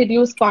trying to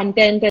reduce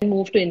content and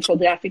move to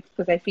infographics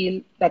because I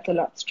feel that's a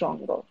lot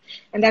stronger.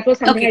 And that was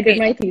something I did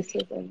my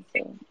thesis in.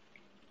 So.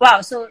 Wow.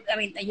 So, I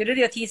mean, you did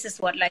your thesis,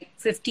 what, like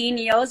 15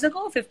 years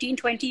ago, 15,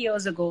 20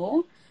 years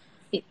ago?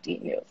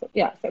 18 years.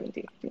 Yeah,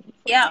 17, 18.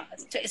 Yeah,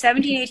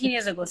 17, 18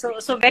 years ago.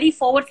 So very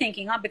forward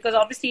thinking, huh? Because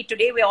obviously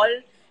today we're all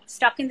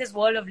stuck in this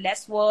world of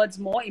less words,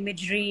 more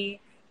imagery.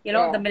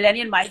 The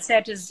millennial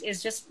mindset is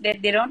just they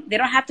don't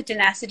have the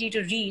tenacity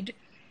to read,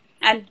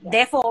 and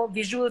therefore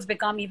visuals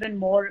become even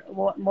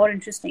more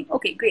interesting.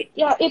 Okay, great.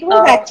 Yeah, it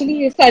was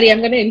actually, sorry, I'm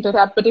going to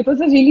interrupt, but it was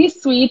a really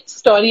sweet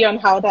story on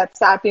how that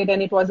started, and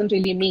it wasn't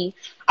really me.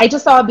 I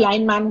just saw a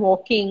blind man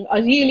walking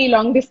a really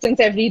long distance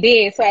every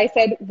day. So I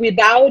said,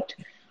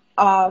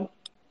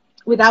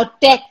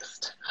 without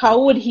text,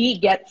 how would he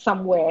get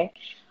somewhere?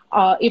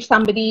 If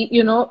somebody,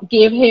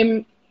 gave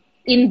him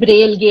in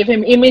Braille, gave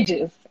him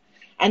images.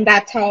 And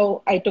that's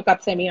how I took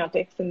up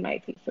semiotics in my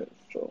thesis.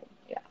 So,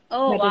 yeah.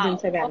 Oh, that wow. was in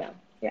Savannah.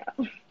 Yeah.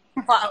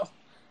 Wow.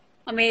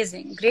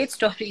 Amazing. Great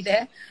story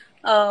there.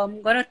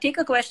 Going to take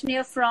a question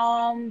here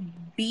from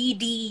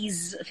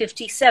BD's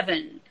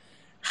 57.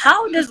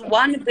 How does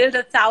one build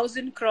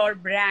 1,000 crore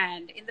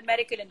brand in the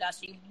medical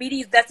industry?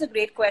 BD's, that's a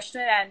great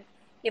question. And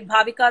if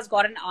Bhavika's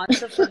got an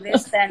answer for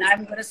this, then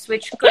I'm going to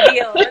switch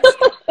careers.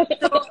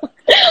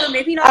 So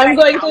maybe not. I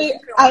crores.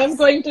 am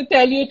going to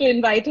tell you to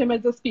invite him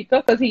as a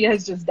speaker because he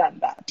has just done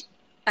that.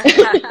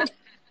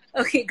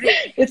 Okay,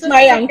 great. It's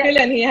my uncle,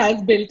 and he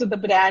has built the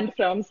brand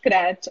from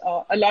scratch,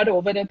 a lot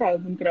over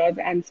 1,000 crores,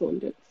 and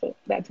sold it. So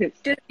that's his.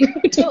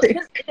 So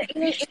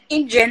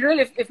in general,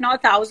 if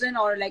not 1,000,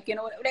 or like, you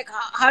know, like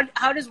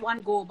how does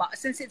one go about?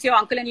 Since it's your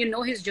uncle and you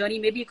know his journey,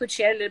 maybe you could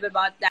share a little bit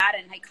about that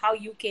and like how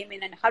you came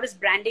in, and how does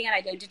branding and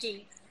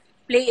identity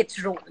play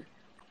its role?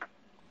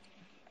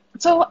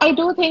 So I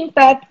do think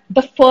that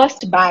the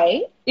first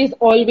buy is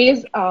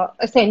always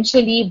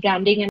essentially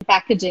branding and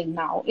packaging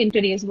now in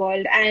today's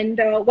world.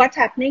 And what's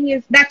happening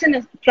is that's in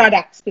a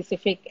product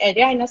specific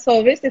area. In a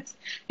service, it's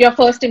your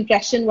first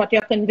impression, what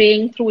you're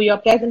conveying through your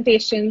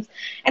presentations.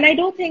 And I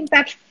do think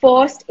that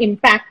first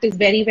impact is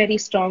very, very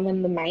strong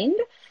in the mind.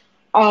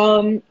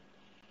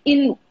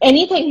 In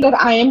anything that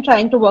I am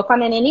trying to work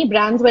on and any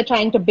brands we're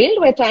trying to build,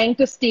 we're trying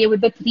to stay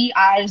with the 3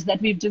 R's that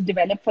we've just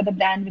developed for the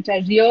brand, which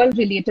are real,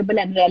 relatable,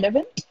 and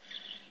relevant.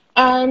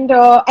 And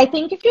I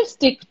think if you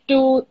stick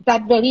to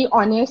that very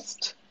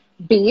honest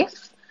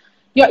base,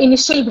 your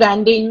initial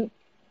branding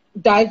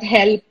does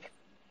help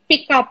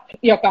pick up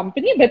your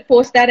company. But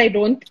post that, I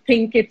don't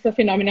think it's a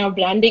phenomenon of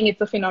branding.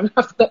 It's a phenomenon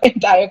of the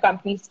entire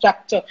company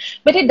structure.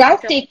 But it does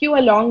take you a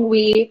long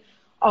way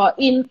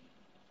in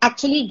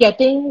actually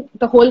getting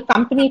the whole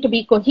company to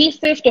be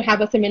cohesive, to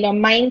have a similar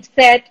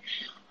mindset.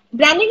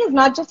 Branding is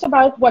not just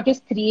about what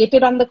is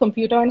created on the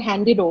computer and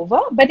handed over,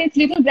 but it's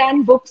little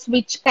brand books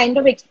which kind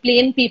of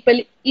explain people,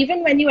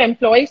 even when you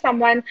employ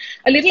someone,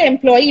 a little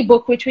employee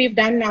book, which we've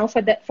done now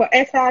for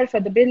SR, for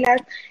the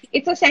Birlas.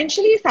 It's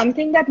essentially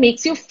something that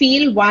makes you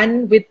feel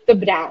one with the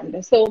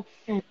brand. So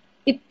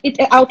it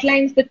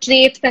outlines the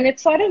traits, and it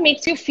sort of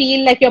makes you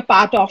feel like you're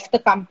part of the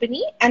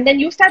company. And then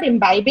you start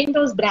imbibing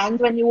those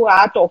brands when you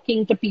are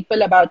talking to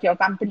people about your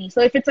company. So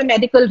if it's a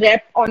medical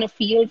rep on a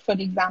field, for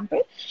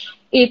example,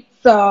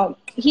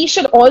 he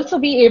should also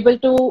be able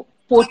to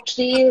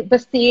portray the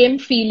same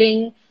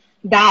feeling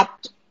that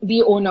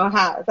the owner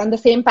has, and the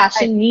same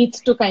passion needs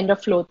to kind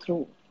of flow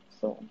through.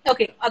 So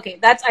okay,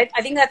 that's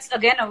I think that's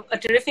again a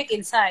terrific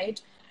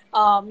insight.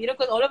 You know,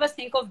 because all of us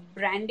think of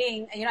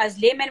branding, you know, as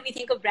laymen, we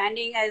think of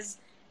branding as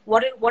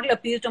what will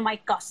appeal to my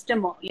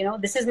customer. You know,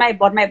 this is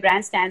what my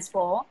brand stands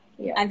for,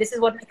 and this is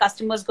what my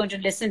customer is going to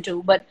listen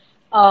to. But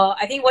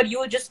I think what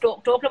you just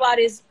talked about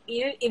is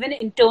even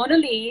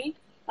internally.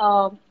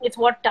 It's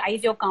what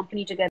ties your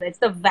company together. It's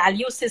the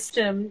value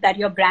system that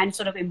your brand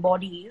sort of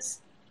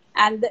embodies.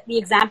 And the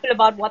example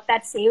about what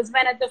that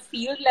salesman at the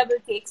field level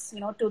takes, you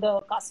know, to the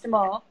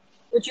customer,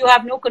 which you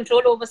have no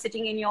control over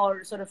sitting in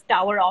your sort of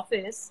tower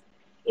office,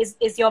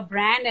 is your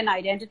brand and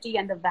identity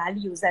and the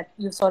values that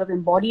you've sort of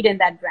embodied in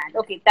that brand.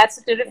 Okay, that's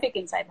a terrific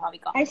insight,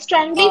 Bhavika. I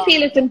strongly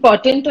feel it's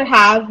important to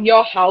have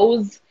your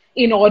house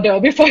in order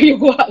before you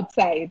go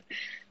outside.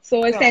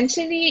 So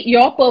essentially,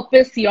 your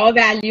purpose, your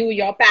value,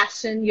 your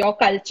passion, your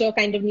culture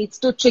kind of needs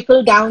to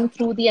trickle down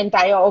through the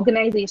entire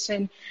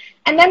organization.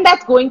 And then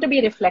that's going to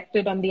be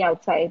reflected on the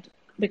outside,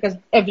 because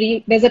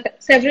there's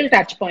several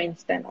touch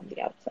points then on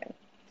the outside.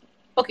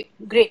 Okay,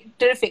 great.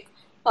 Terrific.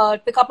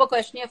 Pick up a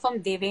question here from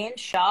Deven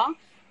Shah.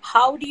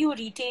 How do you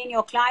retain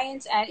your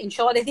clients and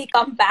ensure that they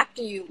come back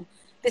to you?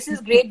 This is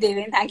great,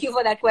 Deven. Thank you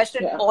for that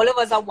question. Yeah. All of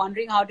us are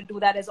wondering how to do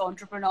that as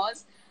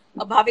entrepreneurs.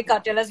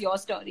 Bhavika, tell us your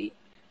story.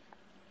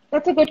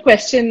 That's a good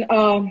question.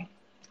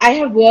 I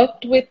have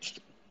worked with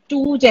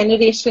 2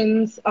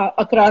 generations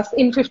across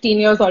in 15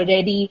 years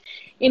already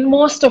in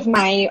most of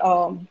my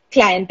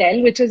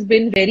clientele, which has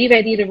been very,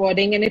 very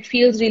rewarding. And it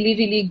feels really,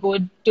 really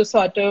good to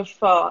sort of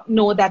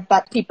know that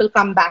people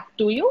come back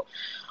to you.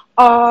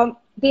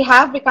 They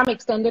have become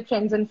extended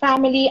friends and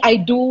family. I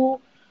do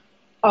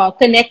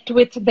connect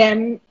with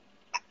them.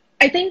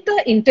 I think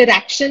the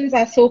interactions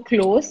are so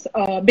close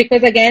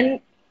because, again,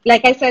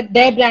 like I said,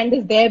 their brand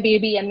is their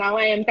baby, and now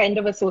I am kind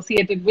of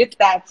associated with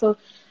that. So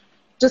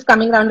just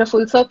coming around a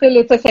full circle,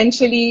 it's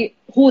essentially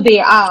who they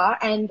are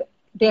and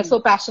they're so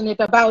passionate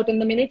about. And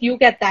the minute you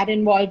get that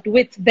involved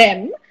with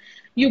them,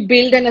 you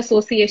build an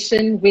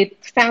association with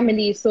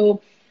family.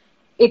 So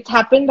it's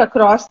happened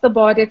across the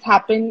board. It's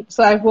happened.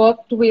 So I've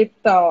worked with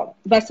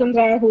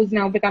Vasundhara, who's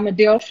now become a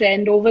dear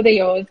friend over the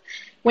years,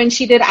 when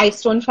she did Ice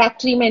Stone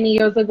Factory many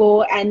years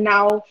ago, and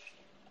now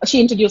she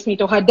introduced me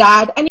to her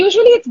dad. And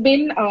usually it's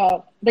been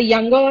the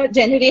younger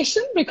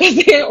generation because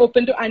they're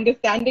open to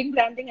understanding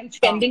branding and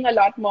spending a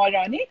lot more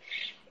on it.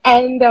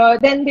 And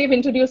then they've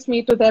introduced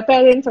me to their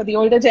parents or the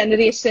older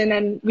generation,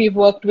 and we've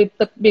worked with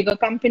the bigger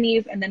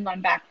companies and then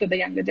gone back to the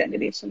younger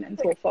generation and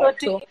so forth.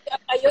 So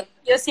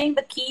you're saying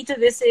the key to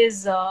this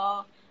is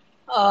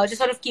just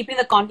sort of keeping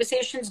the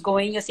conversations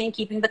going. You're saying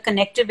keeping the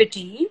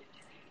connectivity.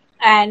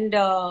 And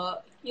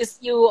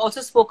you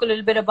also spoke a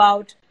little bit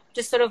about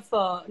just sort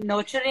of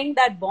nurturing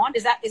that bond.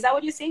 Is that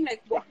what you're saying?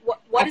 Like,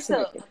 what is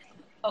the...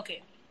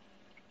 Okay.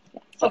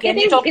 So Okay, and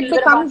you talked a it little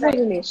bit about becomes a that.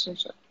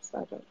 relationship.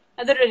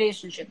 Another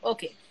relationship.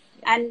 Okay.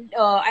 And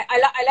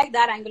I like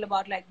that angle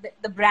about like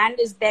the brand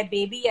is their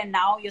baby, and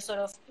now you're sort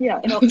of, Yeah,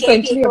 you know,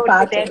 essentially a caretaker to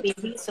part their of it.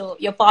 baby. So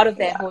you're part of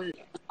their Yeah. whole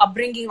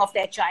upbringing of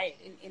their child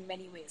in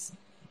many ways.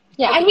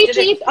 Yeah, and Okay, we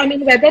terrific. treat, I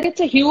mean, whether it's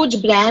a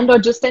huge brand or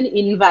just an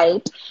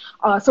invite.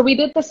 So we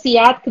did the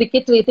CR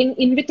cricket rating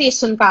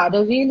invitation card,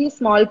 a really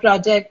small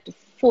project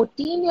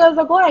 14 years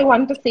ago, I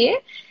want to say.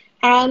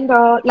 And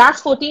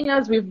last 14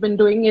 years, we've been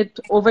doing it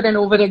over and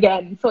over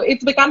again. So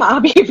it's become our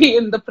baby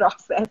in the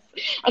process.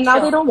 And now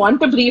they Sure. don't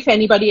want to brief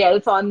anybody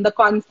else on the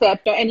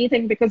concept or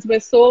anything because we're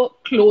so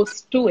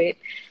close to it.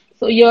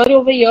 So year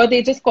over year,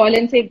 they just call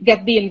and say,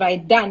 get the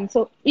invite done.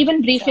 So even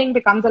Sure. briefing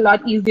becomes a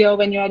lot easier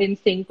when you're in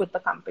sync with the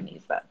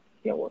companies that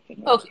you're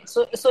working with. Okay,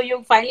 so you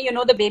finally you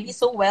know the baby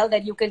so well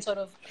that you can sort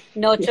of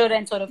Yeah, nurture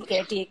and sort of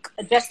caretake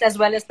just as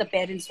well as the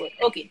parents would.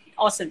 Okay,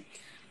 awesome.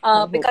 I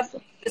hope Because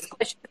so. this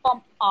question from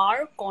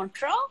R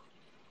Contra,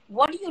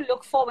 what do you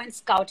look for when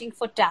scouting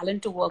for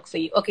talent to work for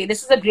you? Okay,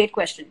 this is a great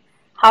question.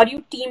 How do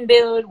you team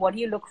build? What do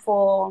you look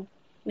for?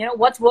 You know,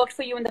 what's worked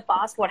for you in the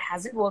past? What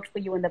hasn't worked for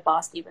you in the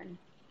past even?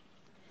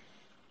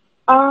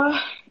 Uh,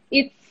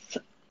 it's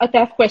a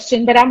tough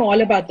question, but I'm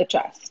all about the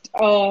trust.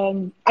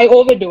 I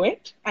overdo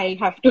it, I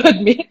have to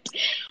admit,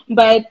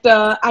 but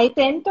I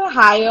tend to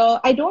hire,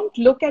 I don't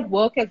look at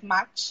work as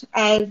much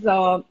as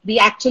the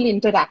actual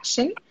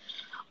interaction.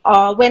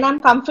 When I'm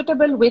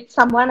comfortable with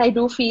someone, I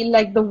do feel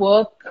like the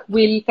work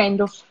will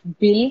kind of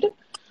build.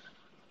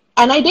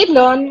 And I did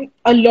learn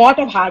a lot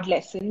of hard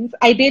lessons.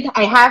 I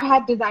have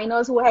had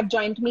designers who have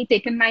joined me,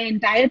 taken my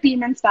entire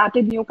team and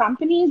started new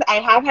companies. I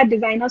have had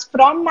designers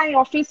from my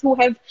office who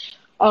have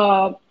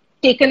uh,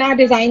 taken our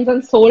designs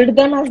and sold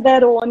them as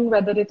their own,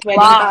 whether it's wedding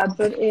Wow. cards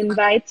or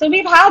invites. So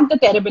we've had the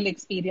terrible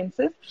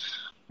experiences.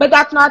 But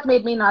that's not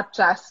made me not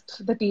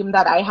trust the team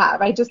that I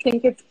have. I just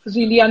think it's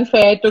really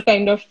unfair to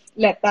kind of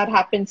let that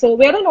happen. So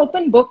we're an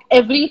open book.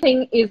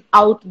 Everything is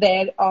out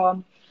there.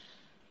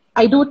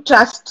 I do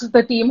trust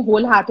the team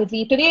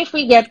wholeheartedly. Today,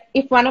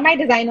 if one of my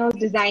designers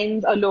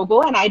designs a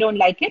logo and I don't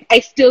like it, I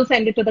still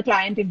send it to the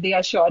client if they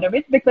are sure of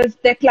it because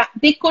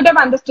they could have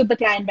understood the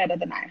client better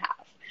than I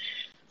have.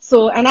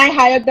 So, and I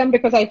hired them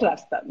because I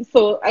trust them.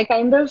 So I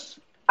kind of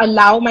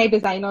allow my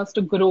designers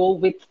to grow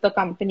with the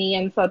company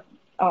and so,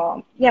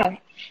 yeah.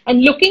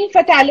 And looking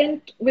for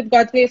talent with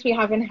God's grace, we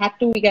haven't had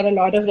to. We get a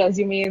lot of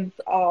resumes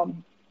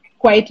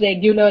quite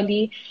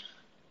regularly.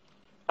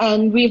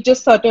 And we've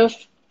just sort of,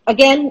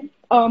 again,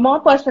 more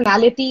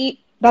personality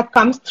that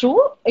comes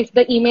through. If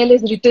the email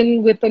is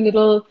written with a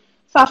little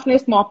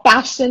softness, more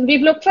passion,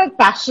 we've looked for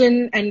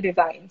passion and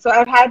design. So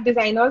I've had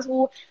designers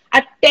who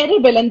are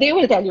terrible, and they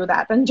will tell you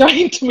that, and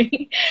joined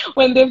me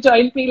when they've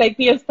joined me. Like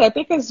the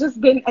aesthetic has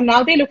just been, and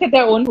now they look at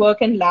their own work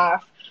and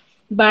laugh.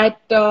 But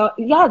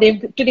yeah,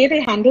 today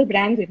they handle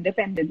brands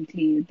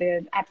independently.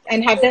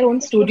 And have their own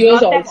You studios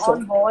brought them also.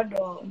 on board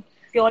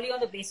purely on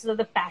the basis of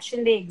the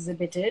passion they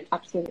exhibited.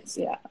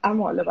 Absolutely, yeah. I'm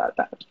all about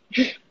that.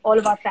 All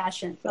about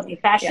passion. So, Okay, yeah.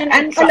 passion and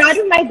And a lot trust.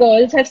 of my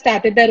girls have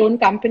started their own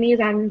companies.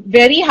 I'm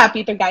very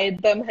happy to guide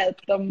them,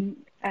 help them.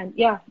 And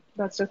yeah,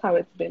 that's just how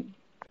it's been.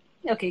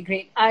 Okay,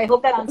 great. I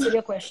hope that answered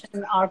your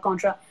question, R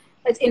Contra.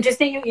 It's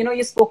interesting, you know,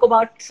 you spoke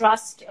about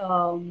trust,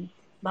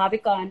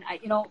 Bhavika, and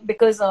you know,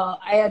 because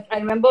I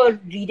remember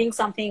reading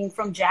something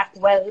from Jack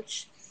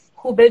Welch,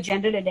 who built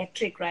General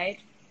Electric, right?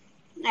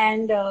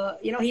 And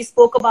you know, he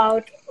spoke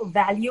about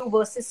value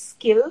versus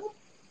skill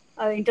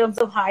in terms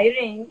of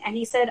hiring, and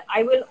he said,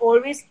 "I will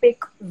always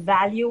pick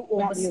value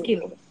over Value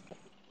skill." over.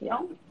 Yeah,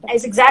 Know,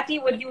 is exactly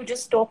what you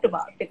just talked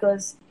about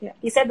because yeah,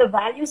 he said the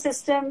value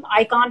system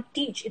I can't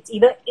teach. It's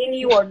either in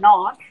you or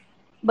not,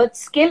 but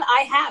skill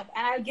I have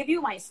and I'll give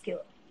you my skill,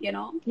 you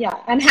know. yeah.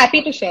 I'm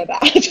happy to share that.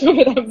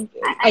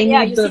 But I Yeah,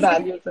 need you the seem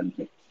values and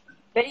things.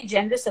 very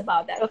generous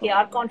about that. Okay, So,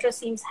 our Contra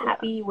seems yeah.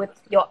 happy with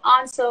your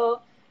answer.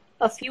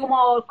 A few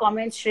more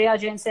comments. Shreya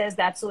Jain says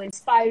that's so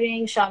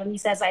inspiring. Shalini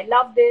says I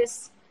love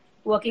this.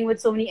 Working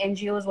with so many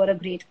NGOs, what a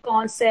great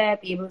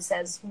concept. Abel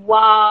says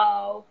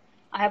wow.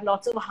 I have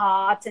lots of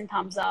hearts and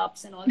thumbs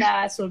ups and all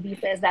that. Surbi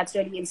says that's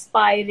really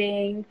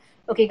inspiring.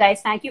 Okay,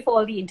 guys, thank you for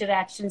all the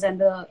interactions and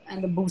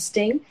the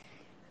boosting.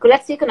 So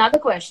let's take another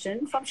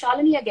question from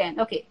Shalini again.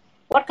 Okay,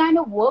 what kind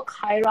of work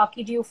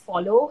hierarchy do you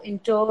follow in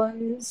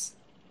terms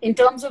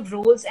of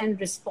roles and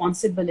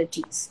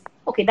responsibilities?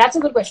 Okay, that's a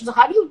good question. So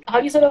how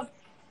do you sort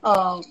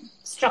of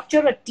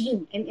structure a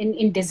team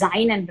in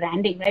design and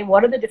branding, right?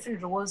 What are the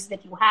different roles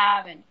that you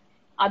have, and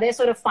are there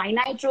sort of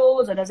finite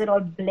roles, or does it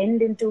all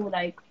blend into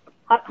like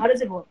how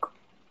does it work?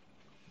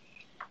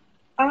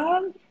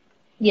 Um,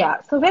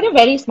 yeah, so we're a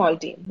very small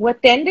team. We're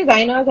 10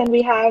 designers and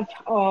we have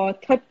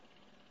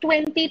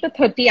 20 to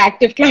 30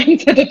 active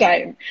clients at a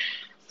time.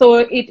 So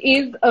it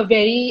is a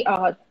very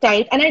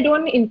tight, and I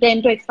don't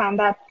intend to expand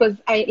that because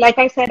like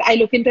I said, I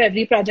look into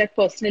every project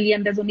personally,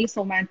 and there's only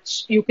so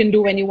much you can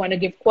do when you want to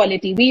give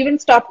quality. We even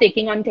stop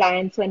taking on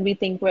clients when we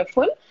think we're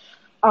full,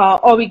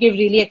 or we give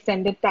really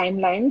extended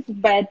timelines.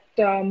 But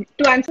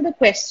to answer the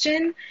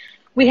question,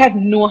 We have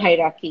no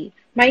hierarchy.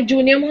 My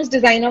junior most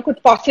designer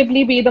could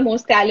possibly be the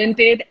most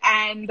talented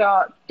and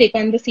take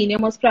on the senior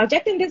most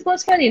project. And this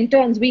goes for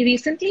interns. We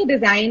recently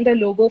designed a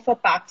logo for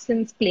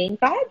Parkinson's playing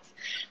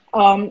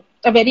cards.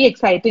 A very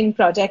exciting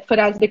project for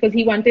us because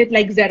he wanted,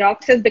 like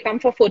Xerox has become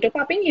for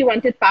photocopying, he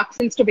wanted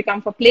Parkinson's to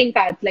become for playing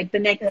cards, like the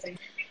next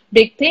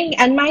big thing.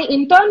 And my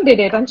intern did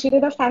it, and she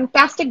did a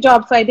fantastic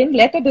job. So I didn't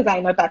let a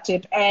designer touch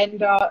it,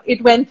 and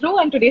it went through.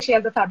 And today she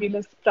has a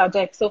fabulous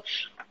project. So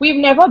we've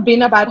never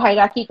been about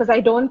hierarchy because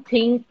I don't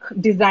think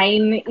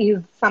design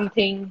is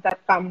something that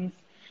comes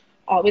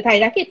with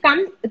hierarchy.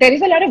 There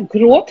is a lot of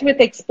growth with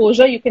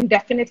exposure. You can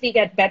definitely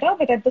get better,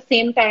 but at the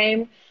same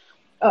time,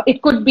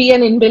 it could be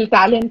an inbuilt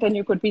talent and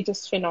you could be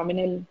just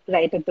phenomenal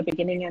right at the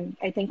beginning. And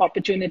I think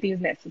opportunity is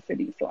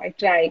necessary. So I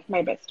try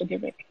my best to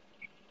give it.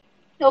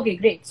 Okay,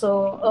 great.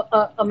 So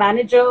a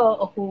manager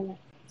who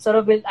sort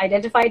of will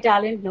identify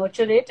talent,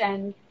 nurture it,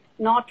 and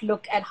not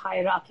look at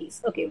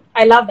hierarchies. Okay,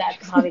 I love that,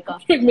 Bhavika.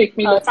 It make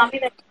me look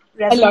something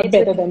that a lot resonates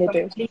better with than me it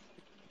is. completely.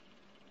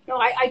 No,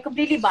 I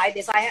completely buy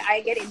this.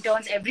 I get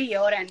interns every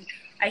year, and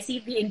I see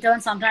the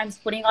interns sometimes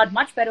putting out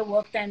much better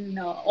work than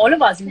all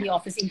of us in the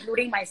office,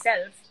 including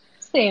myself.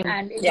 Same.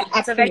 And Yeah,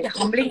 it's a very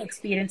humbling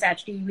experience.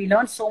 Actually, we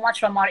learn so much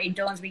from our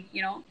interns.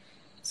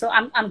 So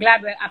I'm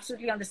glad we're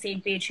absolutely on the same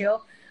page here.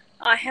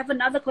 I have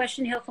another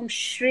question here from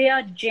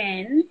Shreya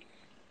Jain.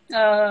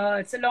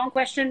 It's a long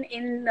question.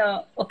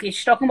 Okay,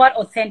 she's talking about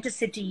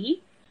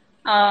authenticity.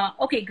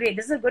 Okay, great.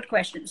 This is a good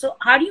question. So,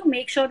 how do you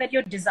make sure that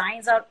your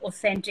designs are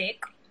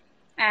authentic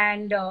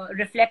and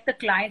reflect the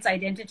client's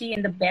identity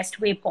in the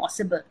best way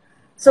possible?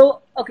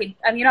 So, okay,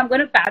 I'm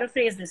going to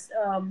paraphrase this.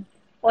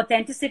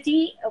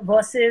 Authenticity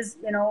versus,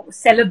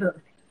 sellable.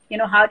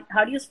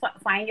 How do you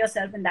find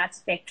yourself in that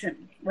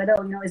spectrum? Whether,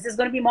 is this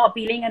going to be more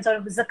appealing and sort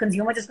of is the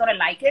consumer just going to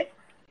like it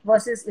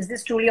versus is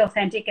this truly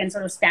authentic and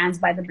sort of stands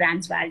by the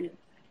brand's value?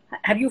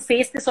 Have you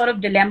faced this sort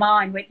of dilemma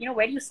and where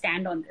do you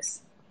stand on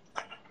this?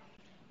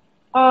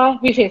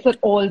 We face it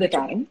all the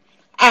time.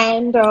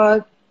 And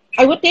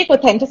I would take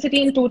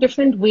authenticity in two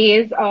different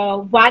ways.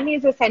 One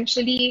is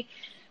essentially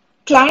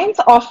clients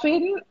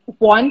often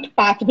want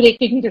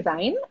path-breaking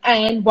design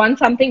and want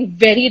something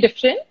very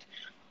different,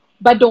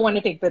 but don't want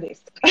to take the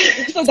risk.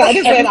 So that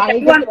is where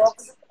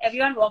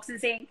everyone walks in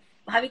saying,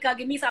 Bhavika,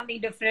 give me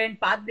something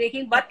different,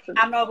 path-breaking, but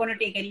I'm not going to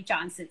take any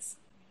chances.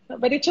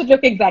 But it should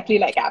look exactly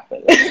like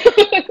Apple.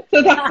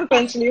 So that's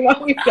essentially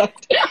what we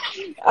get.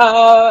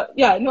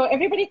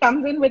 Everybody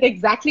comes in with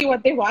exactly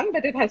what they want,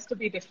 but it has to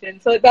be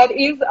different. So that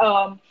is,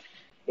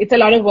 it's a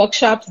lot of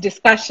workshops,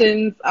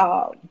 discussions,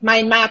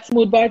 mind maps,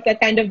 mood boards that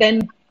kind of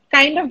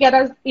get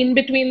us in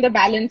between the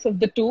balance of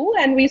the two.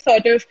 And we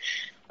sort of,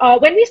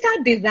 when we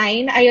start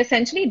design, I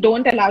essentially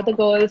don't allow the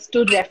girls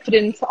to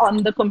reference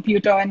on the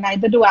computer, and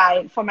neither do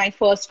I for my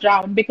first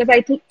round, because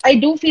I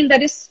do feel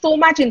there is so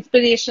much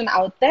inspiration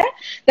out there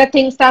that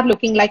things start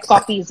looking like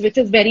copies, which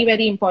is very,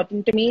 very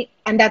important to me.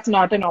 And that's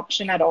not an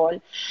option at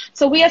all.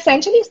 So we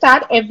essentially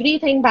start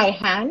everything by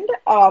hand.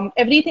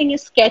 Everything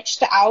is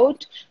sketched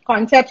out.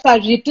 Concepts are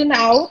written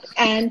out,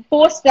 and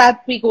post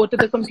that we go to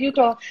the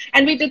computer.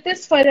 And we did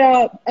this for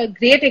a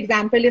great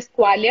example is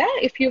Qualia.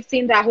 If you've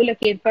seen Rahul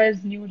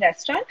Akedkar's new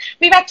restaurant,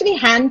 we've actually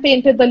hand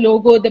painted the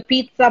logo, the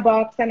pizza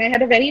box, and I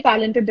had a very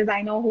talented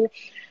designer who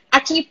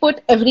actually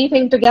put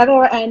everything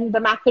together, and the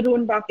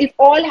macaroon box is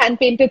all hand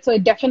painted, so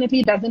it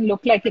definitely doesn't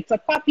look like it's a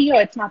copy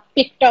or it's not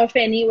picked off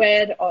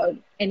anywhere or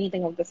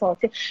anything of the sort.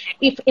 So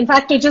if in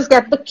fact to just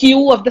get the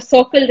cue of the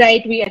circle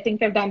right, I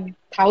think I've done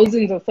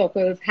thousands of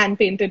circles hand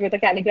painted with a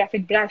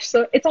calligraphic brush.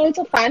 So it's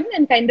also fun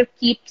and kind of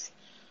keeps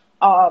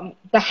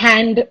the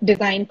hand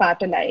design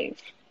part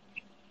alive.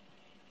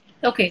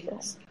 Okay.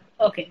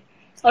 Okay.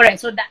 All right.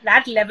 So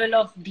that level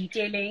of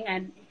detailing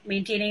and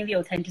maintaining the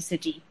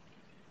authenticity.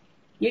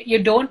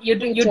 You don't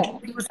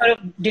sort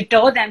of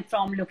deter them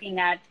from looking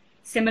at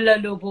similar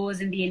logos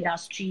in the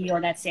industry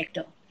or that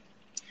sector.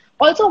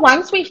 Also,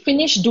 once we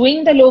finish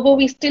doing the logo,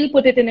 we still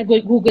put it in a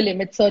Google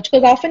image search,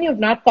 because often you've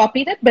not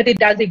copied it, but it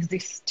does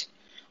exist.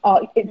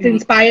 It's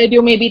inspired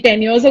you maybe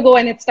 10 years ago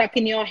and it's stuck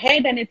in your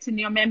head and it's in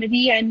your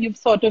memory and you've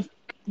sort of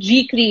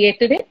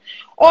recreated it.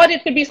 Or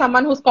it could be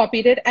someone who's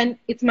copied it, and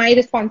it's my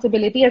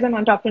responsibility as an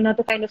entrepreneur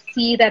to kind of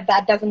see that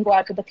doesn't go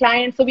out to the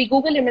client. So we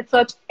Google image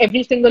search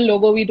every single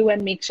logo we do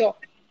and make sure,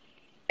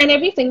 and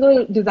every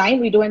single design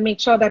we do, and make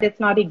sure that it's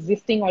not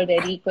existing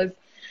already, because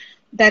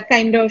that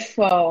kind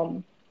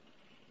of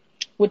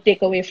would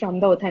take away from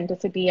the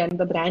authenticity and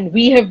the brand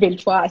we have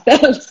built for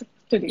ourselves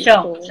today.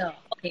 Sure.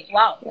 Okay,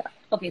 wow. Yeah.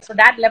 Okay, so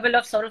that level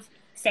of sort of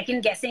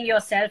second guessing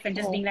yourself and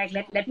just being like,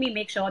 let me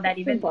make sure that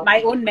even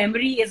my own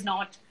memory is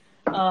not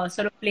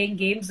sort of playing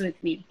games with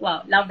me.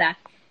 Wow, love that.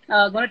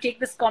 Going to take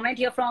this comment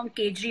here from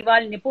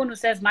Kejriwal Nipun, who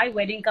says, my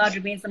wedding card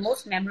remains the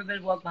most memorable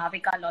work,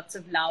 Bhavika, lots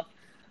of love.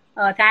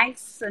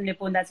 Thanks,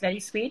 Nipun, that's very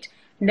sweet.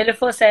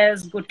 Nilüfer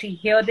says, good to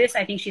hear this.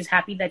 I think she's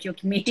happy that you're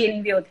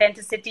maintaining the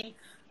authenticity.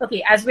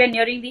 Okay, as we're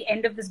nearing the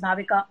end of this,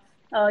 Bhavika,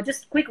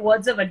 just quick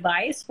words of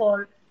advice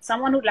for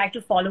someone who'd like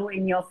to follow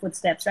in your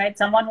footsteps, right?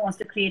 Someone who wants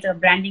to create a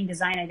branding,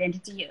 design,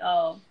 identity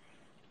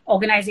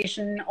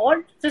organization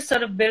or just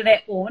sort of build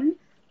their own?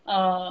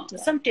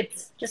 Some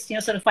tips, just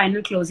sort of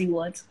final closing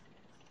words.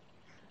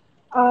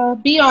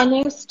 Be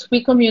honest,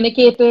 be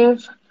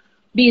communicative,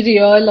 be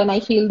real, and I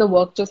feel the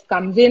work just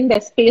comes in.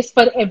 There's space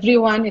for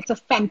everyone. It's a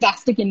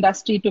fantastic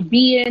industry to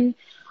be in.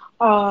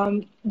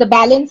 The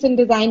balance in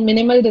design,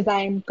 minimal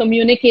design,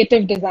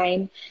 communicative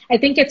design. I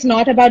think it's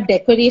not about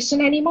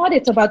decoration anymore.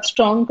 It's about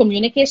strong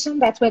communication.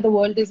 That's where the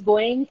world is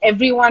going.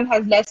 Everyone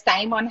has less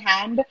time on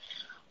hand.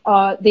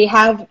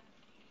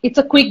 It's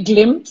a quick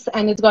glimpse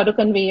and it's got to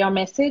convey your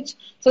message.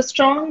 So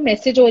strong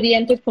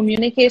message-oriented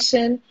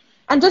communication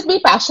and just be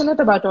passionate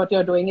about what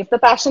you're doing. If the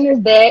passion is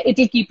there,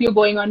 it'll keep you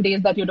going on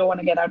days that you don't want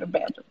to get out of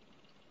bed.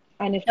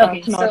 And if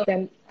that's not,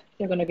 then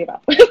you're going to give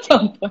up at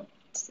some point.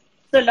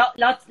 So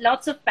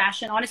lots of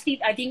passion.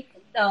 Honestly, I think,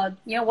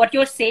 what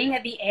you're saying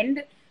at the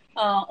end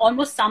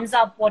almost sums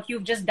up what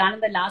you've just done in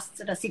the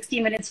last 60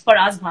 minutes for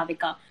us,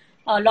 Bhavika.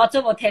 Lots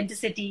of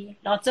authenticity,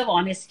 lots of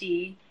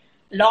honesty,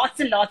 lots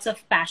and lots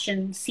of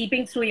passion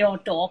seeping through your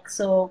talk.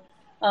 So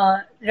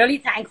really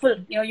thankful.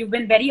 You've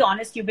been very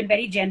honest. You've been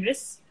very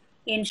generous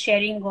in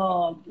sharing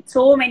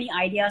so many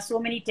ideas, so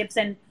many tips,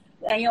 and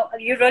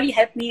you really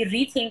helped me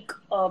rethink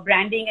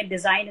branding and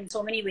design in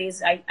so many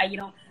ways. I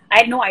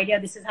had no idea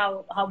this is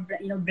how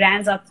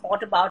brands are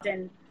thought about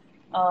and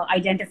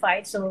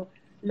identified. So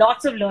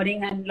lots of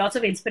learning and lots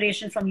of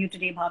inspiration from you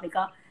today,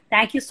 Bhavika.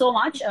 Thank you so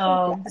much.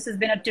 This has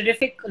been a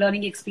terrific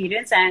learning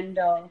experience, and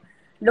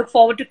look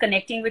forward to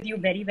connecting with you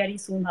very, very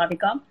soon,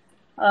 Bhavika.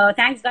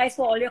 Thanks, guys,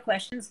 for all your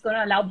questions. Going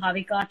to allow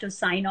Bhavika to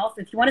sign off.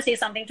 If you want to say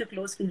something to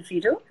close, feel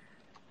free to.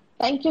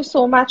 Thank you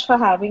so much for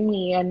having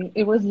me. And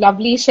it was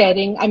lovely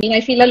sharing. I mean,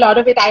 I feel a lot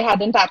of it I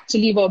hadn't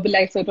actually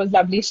verbalized. So it was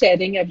lovely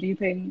sharing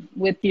everything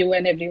with you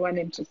and everyone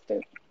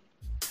interested.